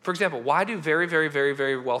 For example, why do very, very, very,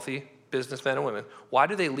 very wealthy businessmen and women, why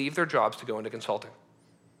do they leave their jobs to go into consulting?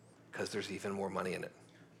 Because there's even more money in it.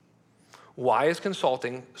 Why is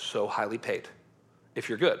consulting so highly paid? If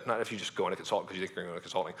you're good, not if you just go into consult because you think you're going to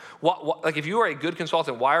consulting. Like if you are a good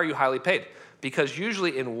consultant, why are you highly paid? Because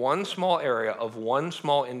usually in one small area of one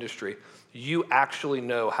small industry, you actually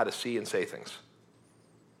know how to see and say things.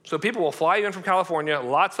 So people will fly you in from California,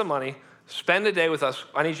 lots of money, spend a day with us.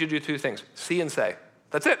 I need you to do two things, see and say.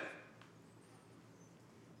 That's it.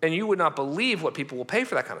 And you would not believe what people will pay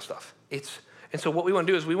for that kind of stuff. And so what we want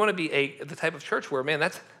to do is we want to be the type of church where, man,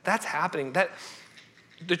 that's happening.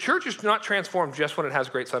 The church is not transformed just when it has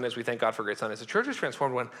great Sundays. We thank God for great Sundays. The church is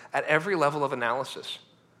transformed when at every level of analysis,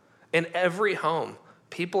 in every home,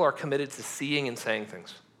 people are committed to seeing and saying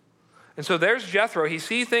things. And so there's Jethro. He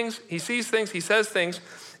sees things, he says things,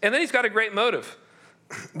 and then he's got a great motive.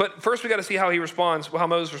 But first we got to see how he responds, how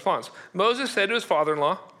Moses responds. Moses said to his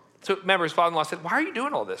father-in-law, so remember his father-in-law said, why are you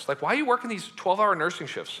doing all this? Like, why are you working these 12-hour nursing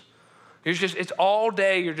shifts? It's all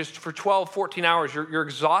day, you're just for 12, 14 hours, you're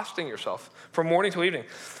exhausting yourself from morning till evening.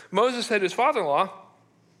 Moses said to his father-in-law,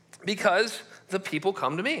 because the people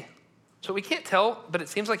come to me. So we can't tell, but it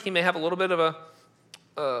seems like he may have a little bit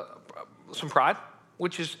of some pride,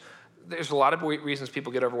 which is, there's a lot of reasons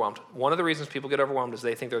people get overwhelmed. One of the reasons people get overwhelmed is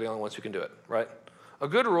they think they're the only ones who can do it, right? A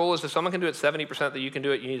good rule is if someone can do it 70% that you can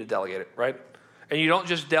do it, you need to delegate it, right? And you don't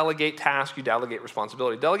just delegate tasks, you delegate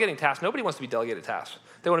responsibility. Delegating tasks, nobody wants to be delegated tasks.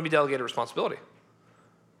 They want to be delegated responsibility.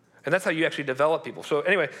 And that's how you actually develop people. So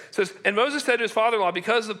anyway, it says, and Moses said to his father-in-law,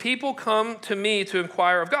 because the people come to me to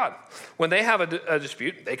inquire of God. When they have a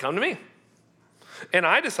dispute, they come to me. And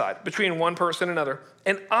I decide between one person and another,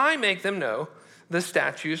 and I make them know the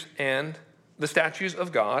statutes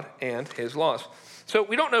of God and his laws. So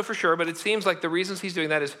we don't know for sure, but it seems like the reasons he's doing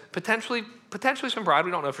that is potentially some pride.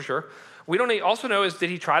 We don't know for sure. We don't also know is,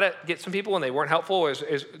 did he try to get some people and they weren't helpful? Or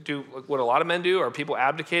do what a lot of men do? Are people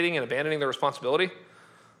abdicating and abandoning their responsibility?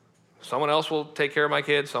 Someone else will take care of my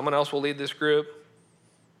kids. Someone else will lead this group.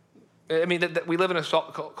 I mean, we live in a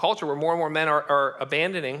culture where more and more men are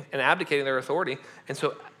abandoning and abdicating their authority. And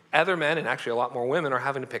so other men, and actually a lot more women, are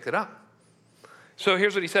having to pick it up. So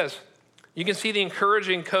here's what he says. You can see the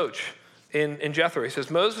encouraging coach in Jethro. He says,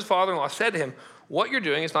 Moses' father-in-law said to him, what you're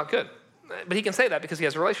doing is not good. But he can say that because he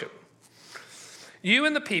has a relationship. You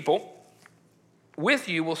and the people with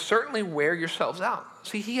you will certainly wear yourselves out.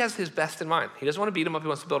 See, he has his best in mind. He doesn't want to beat him up. He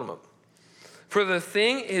wants to build him up. For the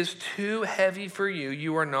thing is too heavy for you.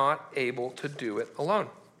 You are not able to do it alone.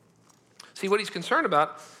 See, what he's concerned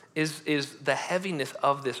about is the heaviness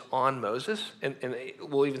of this on Moses. And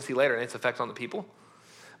we'll even see later, and its effects on the people.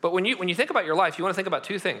 But when you think about your life, you want to think about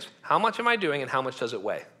two things. How much am I doing and how much does it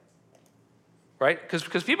weigh? Right?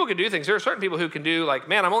 Because people can do things. There are certain people who can do like,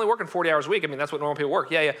 man, I'm only working 40 hours a week. I mean, that's what normal people work.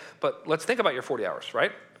 Yeah. But let's think about your 40 hours,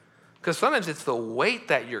 right? Because sometimes it's the weight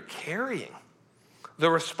that you're carrying, the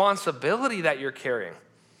responsibility that you're carrying,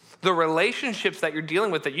 the relationships that you're dealing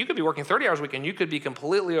with that you could be working 30 hours a week and you could be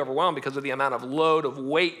completely overwhelmed because of the amount of load of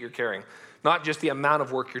weight you're carrying, not just the amount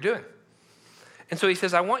of work you're doing. And so he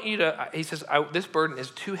says, this burden is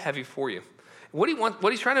too heavy for you. What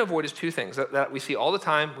he's trying to avoid is two things that we see all the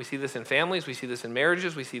time. We see this in families, we see this in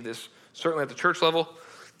marriages, we see this certainly at the church level,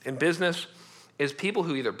 in business, is people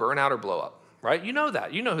who either burn out or blow up, right? You know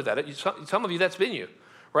that. You know who that is. Some of you, that's been you,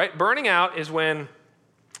 right? Burning out is when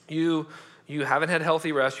you you haven't had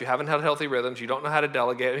healthy rest, you haven't had healthy rhythms, you don't know how to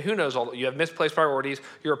delegate, who knows, you have misplaced priorities,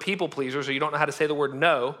 you're a people pleaser, so you don't know how to say the word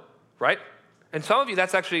no, right? And some of you,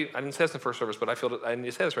 that's actually, I didn't say this in the first service, but I feel that I need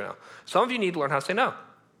to say this right now. Some of you need to learn how to say no.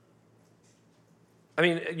 I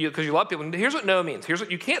mean, because you love people. Here's what no means.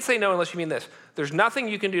 You can't say no unless you mean this. There's nothing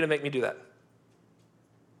you can do to make me do that.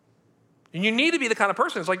 And you need to be the kind of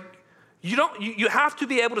person, it's like, you have to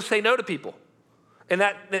be able to say no to people. And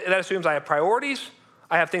that assumes I have priorities,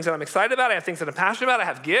 I have things that I'm excited about, I have things that I'm passionate about, I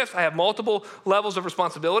have gifts, I have multiple levels of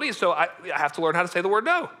responsibility, so I have to learn how to say the word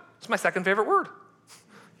no. It's my second favorite word.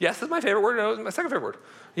 Yes is my favorite word, no is my second favorite word.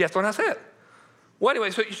 You have to learn how to say it. Well,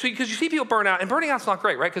 anyway, so because you see people burn out, and burning out's not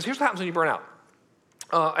great, right? Because here's what happens when you burn out.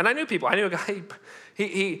 And I knew people. I knew a guy,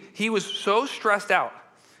 he was so stressed out,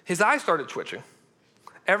 his eyes started twitching.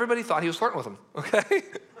 Everybody thought he was flirting with him, okay?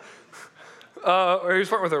 Or he was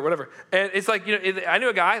flirting with her, whatever. And it's like, I knew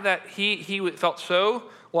a guy that he felt so,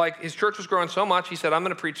 like his church was growing so much, he said, I'm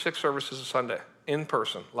going to preach 6 services a Sunday, in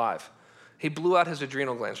person, live. He blew out his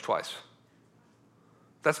adrenal glands twice.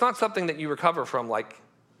 That's not something that you recover from like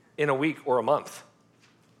in a week or a month,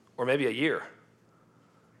 or maybe a year.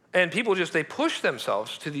 And people they push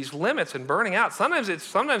themselves to these limits and burning out. Sometimes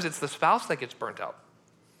it's the spouse that gets burnt out.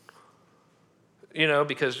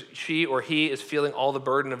 Because she or he is feeling all the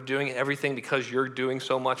burden of doing everything because you're doing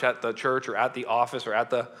so much at the church or at the office or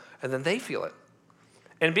and then they feel it.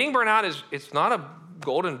 And being burnt out it's not a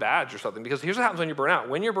golden badge or something, because here's what happens when you burn out.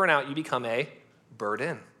 When you're burnt out, you become a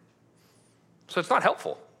burden. So it's not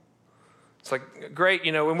helpful. It's like, great,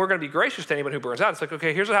 and we're going to be gracious to anyone who burns out. It's like,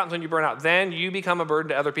 okay, here's what happens when you burn out. Then you become a burden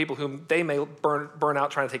to other people whom they may burn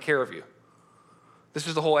out trying to take care of you. This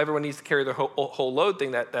is the whole everyone needs to carry their whole load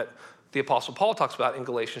thing that the Apostle Paul talks about in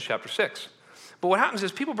Galatians chapter 6. But what happens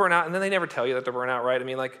is people burn out, and then they never tell you that they're burnt out, right? I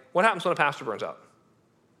mean, like, what happens when a pastor burns out?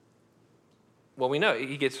 Well, we know.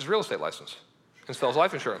 He gets his real estate license and sells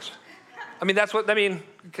life insurance.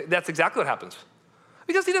 That's exactly what happens.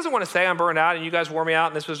 Because he doesn't want to say, I'm burned out, and you guys wore me out,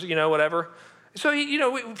 and this was, whatever. So,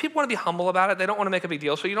 people want to be humble about it. They don't want to make a big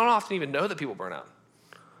deal, so you don't often even know that people burn out.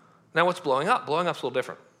 Now, what's blowing up? Blowing up's a little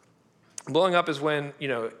different. Blowing up is when,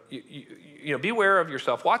 beware of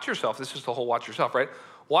yourself. Watch yourself. This is the whole watch yourself, right?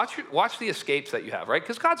 Watch the escapes that you have, right?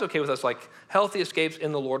 Because God's okay with us, like healthy escapes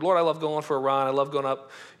in the Lord. Lord, I love going for a run. I love going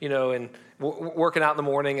up, and working out in the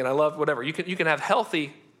morning, and I love whatever. You can have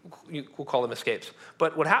healthy, we'll call them escapes.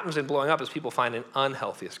 But what happens in blowing up is people find an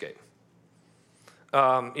unhealthy escape.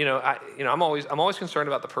 I'm always concerned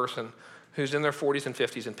about the person who's in their 40s and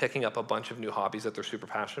 50s and picking up a bunch of new hobbies that they're super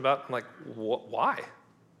passionate about. I'm like, why?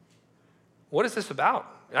 What is this about?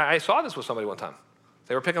 I saw this with somebody one time.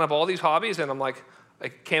 They were picking up all these hobbies, and I'm like,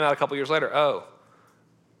 it came out a couple years later, oh,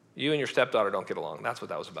 you and your stepdaughter don't get along. That's what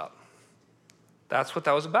that was about. That's what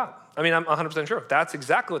that was about. I'm 100% sure. That's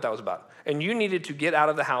exactly what that was about. And you needed to get out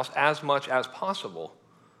of the house as much as possible.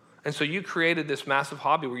 And so you created this massive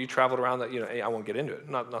hobby where you traveled around that, I won't get into it,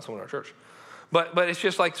 not someone in our church. But it's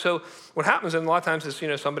just like, so what happens, and a lot of times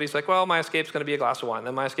is, somebody's like, well, my escape's going to be a glass of wine.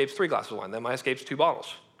 Then my escape's 3 glasses of wine. Then my escape's 2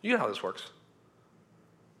 bottles. You know how this works.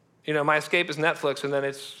 My escape is Netflix, and then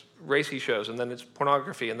it's racy shows, and then it's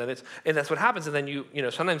pornography, and that's what happens. And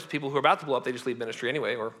then sometimes people who are about to blow up, they just leave ministry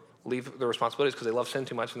anyway, or leave their responsibilities because they love sin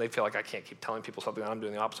too much, and they feel like I can't keep telling people something that I'm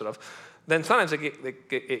doing the opposite of. Then sometimes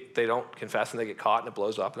they don't confess, and they get caught, and it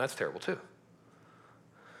blows up, and that's terrible too.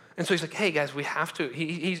 And so he's like, hey guys, we have to.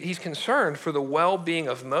 He's concerned for the well-being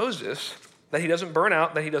of Moses, that he doesn't burn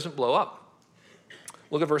out, that he doesn't blow up.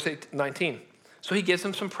 Look at verse 19. So he gives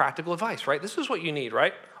them some practical advice, right? This is what you need,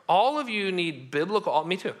 right? All of you need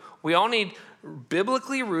me too. We all need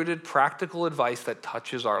biblically rooted practical advice that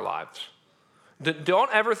touches our lives.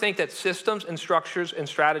 Don't ever think that systems and structures and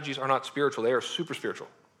strategies are not spiritual. They are super spiritual.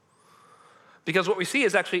 Because what we see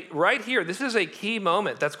is actually right here, this is a key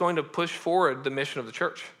moment that's going to push forward the mission of the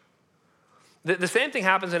church. The same thing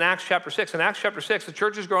happens in Acts chapter 6. In Acts chapter 6, the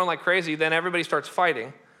church is growing like crazy, then everybody starts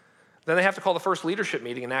fighting. Then they have to call the first leadership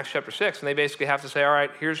meeting in Acts chapter 6, and they basically have to say, all right,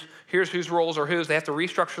 here's whose roles are whose. They have to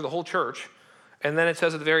restructure the whole church. And then it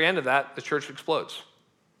says at the very end of that, the church explodes.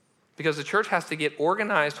 Because the church has to get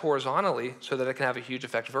organized horizontally so that it can have a huge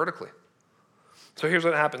effect vertically. So here's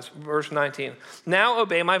what happens, verse 19. Now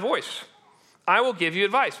obey my voice. I will give you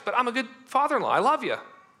advice, but I'm a good father-in-law. I love you.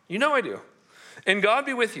 You know I do. And God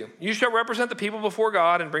be with you. You shall represent the people before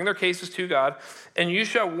God and bring their cases to God, and you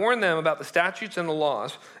shall warn them about the statutes and the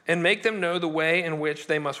laws and make them know the way in which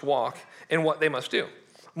they must walk and what they must do.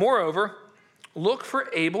 Moreover, look for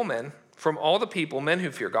able men from all the people, men who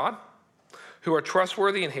fear God, who are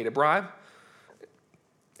trustworthy and hate a bribe,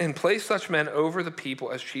 and place such men over the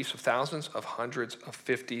people as chiefs of thousands, of hundreds, of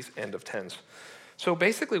 50s, and of tens. So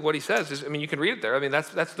basically what he says is, you can read it there.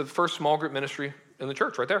 That's the first small group ministry in the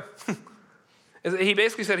church right there. He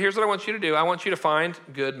basically said, here's what I want you to do. I want you to find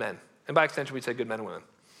good men. And by extension, we'd say good men and women.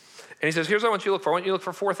 And he says, here's what I want you to look for. I want you to look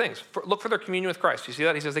for 4 things. Look for their communion with Christ. You see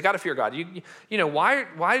that? He says, they got to fear God.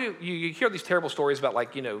 Why do you hear these terrible stories about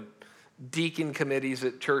deacon committees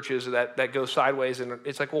at churches that go sideways? And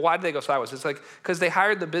it's like, well, why did they go sideways? It's like, because they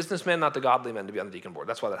hired the businessmen, not the godly men, to be on the deacon board.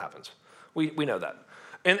 That's why that happens. We know that.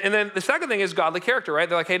 And then the second thing is godly character, right?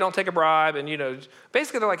 They're like, hey, don't take a bribe. And,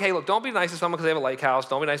 basically they're like, hey, look, don't be nice to someone because they have a lake house.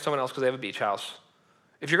 Don't be nice to someone else because they have a beach house.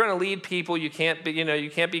 If you're going to lead people, you can't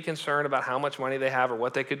be concerned about how much money they have or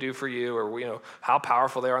what they could do for you or, how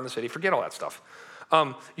powerful they are in the city. Forget all that stuff.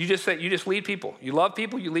 You just lead people. You love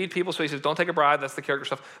people, you lead people. So he says, don't take a bribe. That's the character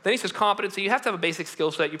stuff. Then he says competency. You have to have a basic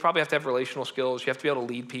skill set. You probably have to have relational skills. You have to be able to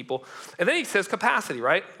lead people. And then he says capacity,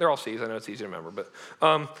 right? They're all C's. I know it's easy to remember.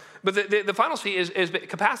 But the final C is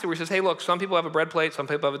capacity, where he says, hey, look, some people have a bread plate. Some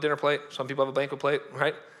people have a dinner plate. Some people have a banquet plate,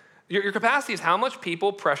 right? Your capacity is how much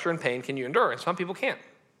people, pressure, and pain can you endure. And some people can't.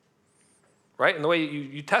 Right? And the way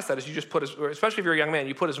you test that is you just put, especially if you're a young man,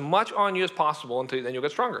 you put as much on you as possible until then you'll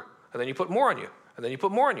get stronger. And then you put more on you. And then you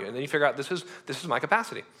put more on you. And then you figure out this is my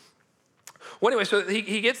capacity. Well, anyway, so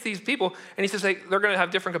he gets these people and he says, hey, they're going to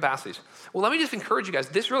have different capacities. Well, let me just encourage you guys.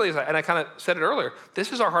 This really is, and I kind of said it earlier,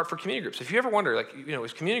 this is our heart for community groups. If you ever wonder,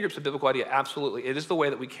 is community groups a biblical idea? Absolutely. It is the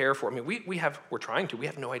way that we care for. We're trying to. We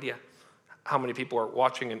have no idea how many people are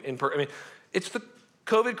watching in person. It's the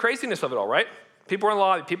COVID craziness of it all, right? People are in the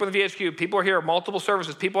lobby, people in the VHQ, people are here, multiple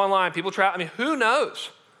services, people online, people travel. Who knows?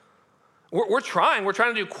 We're trying. We're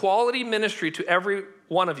trying to do quality ministry to every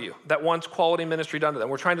one of you that wants quality ministry done to them.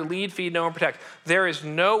 We're trying to lead, feed, know, and protect. There is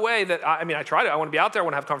no way that, I try to. I want to be out there. I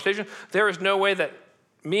want to have a conversation. There is no way that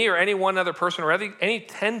me or any one other person or any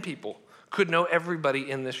 10 people could know everybody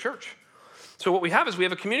in this church. So what we have is we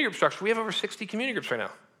have a community group structure. We have over 60 community groups right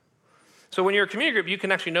now. So when you're a community group, you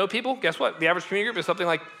can actually know people. Guess what? The average community group is something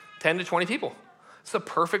like 10 to 20 people. It's the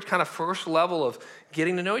perfect kind of first level of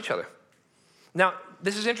getting to know each other. Now,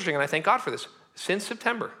 this is interesting, and I thank God for this. Since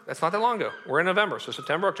September, that's not that long ago. We're in November, so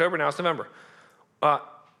September, October, now it's November.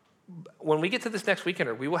 When we get to this next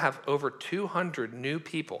weekender, we will have over 200 new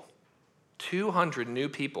people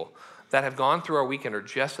that have gone through our weekender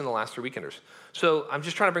just in the last 3 weekenders. So I'm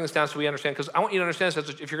just trying to bring this down so we understand, because I want you to understand this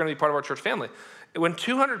if you're going to be part of our church family. When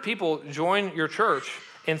 200 people join your church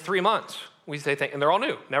in 3 months, we say thank, and they're all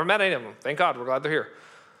new. Never met any of them. Thank God, we're glad they're here.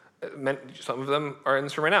 Some of them are in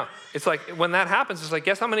this room right now. It's like, when that happens, it's like,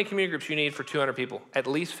 guess how many community groups you need for 200 people? At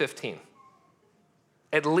least 15.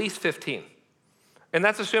 At least 15. And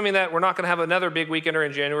that's assuming that we're not going to have another big weekender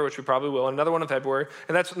in January, which we probably will, and another one in February.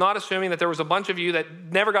 And that's not assuming that there was a bunch of you that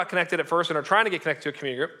never got connected at first and are trying to get connected to a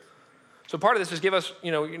community group. So part of this is give us,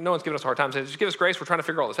 no one's giving us a hard time, so just give us grace. We're trying to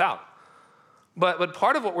figure all this out. But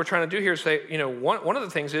part of what we're trying to do here is say, one of the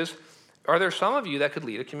things is, are there some of you that could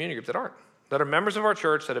lead a community group that are members of our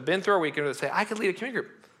church, that have been through our weekend, that say, I could lead a community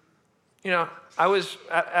group? I was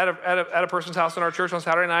at a person's house in our church on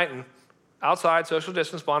Saturday night, and outside, social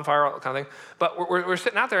distance, bonfire, all that kind of thing. But we're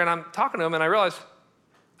sitting out there, and I'm talking to him, and I realized,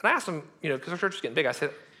 and I asked him, because our church is getting big, I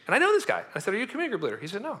said, and I know this guy. I said, are you a community group leader? He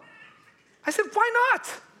said, no. I said, why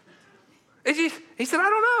not? He said, I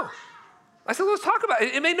don't know. I said, let's talk about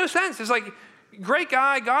it. It made no sense. It's like, great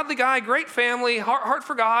guy, godly guy, great family, heart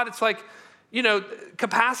for God. It's like,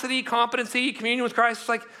 capacity, competency, communion with Christ. It's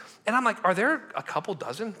like, and I'm like, are there a couple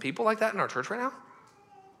dozen people like that in our church right now?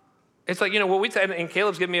 It's like, what we said, and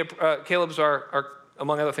Caleb's given me Caleb's our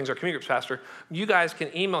among other things, our community groups pastor. You guys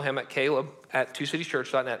can email him at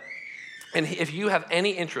caleb@twocitieschurch.net. And if you have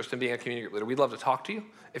any interest in being a community group leader, we'd love to talk to you.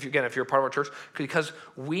 If you're a part of our church, because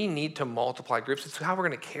we need to multiply groups. It's how we're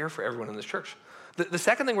going to care for everyone in this church. The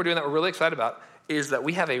second thing we're doing that we're really excited about is that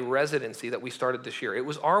we have a residency that we started this year. It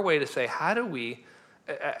was our way to say, how do we,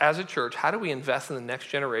 as a church, how do we invest in the next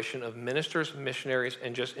generation of ministers, missionaries,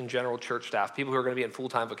 and just in general church staff, people who are going to be in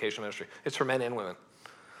full-time vocational ministry. It's for men and women.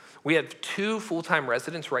 We have 2 full-time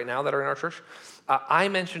residents right now that are in our church. I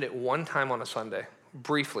mentioned it one time on a Sunday,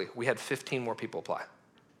 briefly. We had 15 more people apply.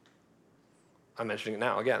 I'm mentioning it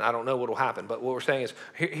now. Again, I don't know what will happen, but what we're saying is,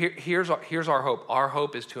 here's our hope. Our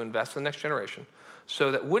hope is to invest in the next generation,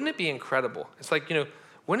 so that, wouldn't it be incredible? It's like,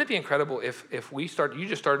 wouldn't it be incredible if you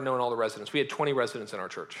just started knowing all the residents. We had 20 residents in our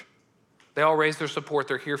church. They all raised their support.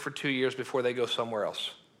 They're here for 2 years before they go somewhere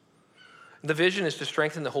else. The vision is to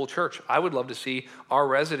strengthen the whole church. I would love to see our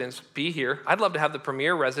residents be here. I'd love to have the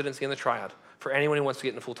premier residency in the Triad for anyone who wants to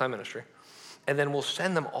get into full-time ministry. And then we'll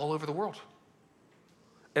send them all over the world.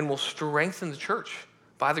 And we'll strengthen the church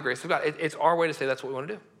by the grace of God. It's our way to say that's what we want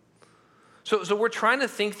to do. So we're trying to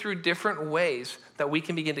think through different ways that we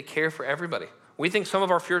can begin to care for everybody. We think some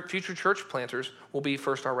of our future church planters will be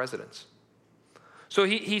First Star residents. So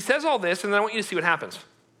he says all this, and then I want you to see what happens.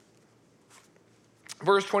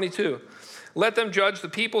 Verse 22, let them judge the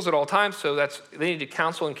peoples at all times, so they need to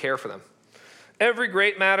counsel and care for them. Every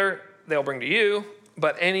great matter they'll bring to you,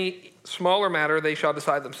 but any smaller matter they shall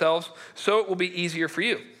decide themselves, so it will be easier for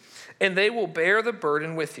you. And they will bear the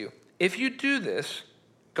burden with you. If you do this,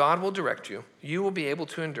 God will direct you. You will be able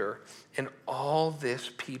to endure, and all this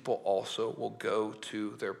people also will go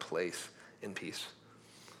to their place in peace.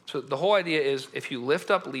 So the whole idea is if you lift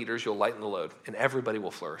up leaders, you'll lighten the load, and everybody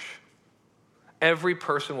will flourish. Every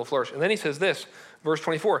person will flourish. And then he says this, verse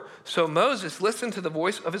 24. So Moses listened to the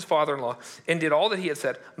voice of his father-in-law and did all that he had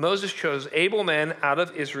said. Moses chose able men out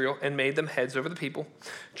of Israel and made them heads over the people,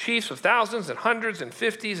 chiefs of thousands and hundreds and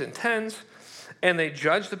fifties and tens, and they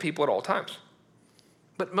judged the people at all times.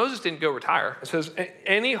 But Moses didn't go retire. It says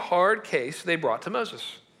any hard case they brought to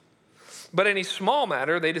Moses, but any small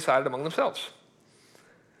matter they decided among themselves.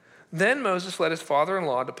 Then Moses let his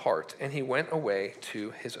father-in-law depart, and he went away to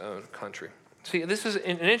his own country. See, this is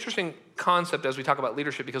an interesting concept as we talk about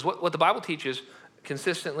leadership, because what the Bible teaches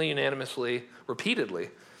consistently, unanimously, repeatedly,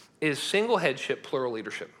 is single headship, plural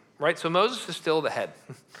leadership, right? So Moses is still the head.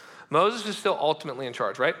 Moses is still ultimately in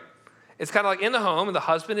charge, right? It's kind of like in the home, and the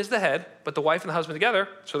husband is the head, but the wife and the husband together,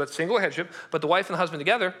 so that's single headship, but the wife and the husband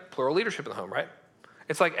together, plural leadership in the home, right?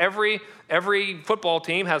 It's like every football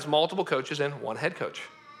team has multiple coaches and one head coach,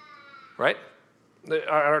 right? At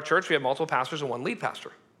our church, we have multiple pastors and one lead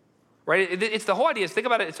pastor, right? It's the whole idea. Think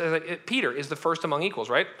about it. It's like Peter is the first among equals,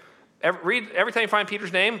 right? Every time you find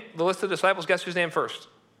Peter's name, the list of disciples, guess whose name first?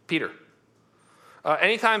 Peter.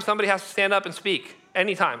 Anytime somebody has to stand up and speak,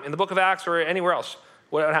 anytime, in the book of Acts or anywhere else,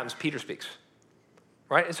 what happens? Peter speaks,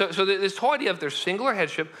 right? And so this whole idea of there's singular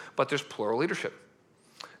headship, but there's plural leadership.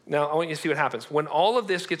 Now, I want you to see what happens. When all of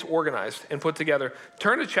this gets organized and put together,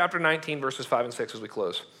 turn to chapter 19, verses 5 and 6 as we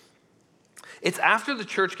close. It's after the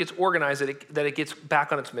church gets organized that it gets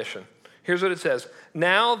back on its mission. Here's what it says.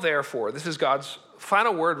 Now, therefore, this is God's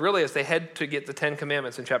final word, really, as they head to get the 10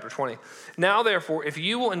 Commandments in chapter 20. Now, therefore, if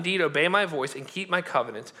you will indeed obey my voice and keep my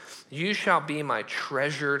covenant, you shall be my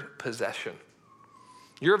treasured possession.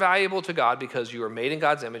 You're valuable to God because you are made in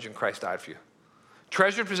God's image and Christ died for you.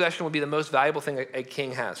 Treasured possession will be the most valuable thing a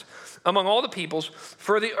king has. Among all the peoples,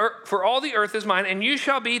 for all the earth is mine, and you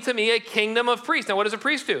shall be to me a kingdom of priests. Now, what does a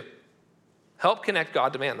priest do? Help connect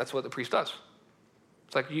God to man. That's what the priest does.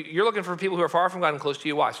 It's like you're looking for people who are far from God and close to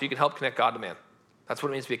you. Why? So you can help connect God to man. That's what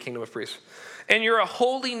it means to be a kingdom of priests. And you're a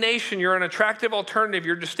holy nation. You're an attractive alternative.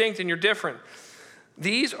 You're distinct and you're different.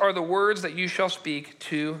 These are the words that you shall speak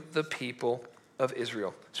to the people of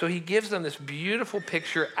Israel. So he gives them this beautiful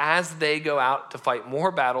picture as they go out to fight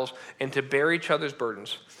more battles and to bear each other's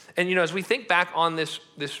burdens. And as we think back on this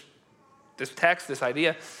text, this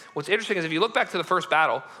idea, what's interesting is if you look back to the first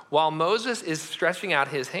battle, while Moses is stretching out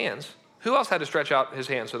his hands, who else had to stretch out his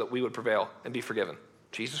hands so that we would prevail and be forgiven?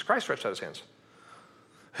 Jesus Christ stretched out his hands.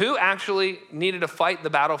 Who actually needed to fight the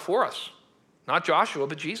battle for us? Not Joshua,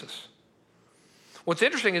 but Jesus. What's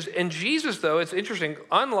interesting is, in Jesus, though, it's interesting,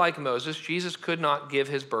 unlike Moses, Jesus could not give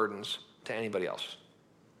his burdens to anybody else.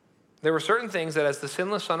 There were certain things that as the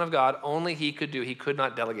sinless Son of God, only he could do. He could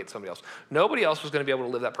not delegate to somebody else. Nobody else was going to be able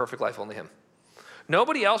to live that perfect life, only him.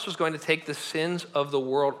 Nobody else was going to take the sins of the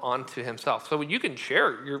world onto himself. So you can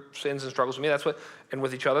share your sins and struggles with me, and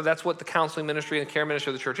with each other. That's what the counseling ministry and the care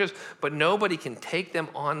ministry of the church is. But nobody can take them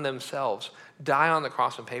on themselves, die on the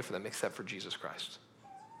cross and pay for them except for Jesus Christ.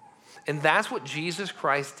 And that's what Jesus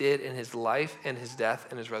Christ did in his life and his death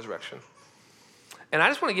and his resurrection. And I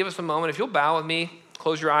just want to give us a moment. If you'll bow with me,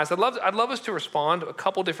 close your eyes. I'd love us to respond a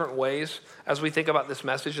couple different ways as we think about this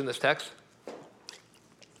message in this text.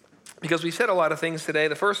 Because we said a lot of things today.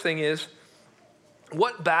 The first thing is,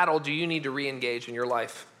 what battle do you need to re-engage in your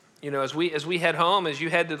life? As we head home, as you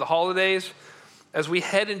head to the holidays, as we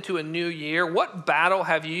head into a new year, what battle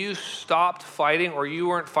have you stopped fighting, or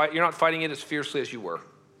you're not fighting it as fiercely as you were?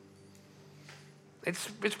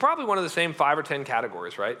 It's probably one of the same 5 or 10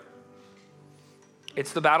 categories, right?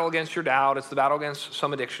 It's the battle against your doubt. It's the battle against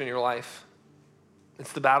some addiction in your life.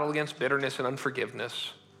 It's the battle against bitterness and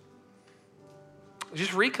unforgiveness.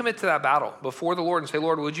 Just recommit to that battle before the Lord and say,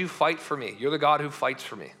 Lord, would you fight for me? You're the God who fights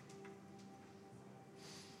for me.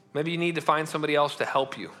 Maybe you need to find somebody else to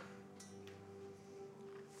help you.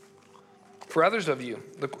 For others of you,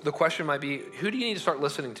 the question might be, who do you need to start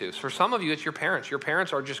listening to? For some of you, it's your parents. Your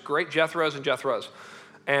parents are just great Jethros and Jethros.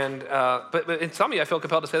 And but in some of you, I feel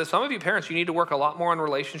compelled to say that some of you parents, you need to work a lot more on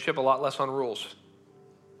relationship, a lot less on rules.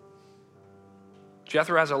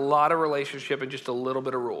 Jethro has a lot of relationship and just a little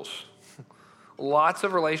bit of rules. lots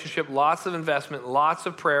of relationship, lots of investment, lots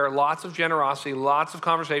of prayer, lots of generosity, lots of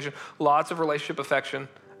conversation, lots of relationship affection,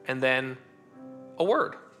 and then a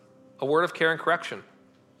word of care and correction,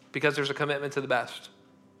 because there's a commitment to the best.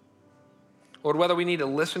 Lord, whether we need to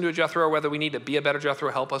listen to a Jethro or whether we need to be a better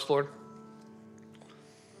Jethro, help us, Lord.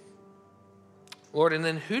 Lord, and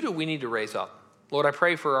then who do we need to raise up? Lord, I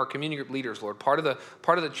pray for our community group leaders, Lord. Part of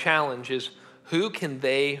the challenge is, who can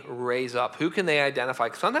they raise up? Who can they identify?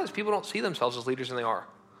 Because sometimes people don't see themselves as leaders, and they are.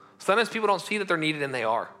 Sometimes people don't see that they're needed, and they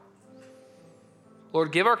are.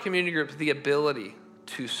 Lord, give our community groups the ability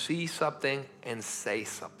to see something and say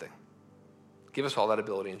something. Give us all that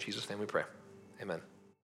ability. In Jesus' name we pray. Amen.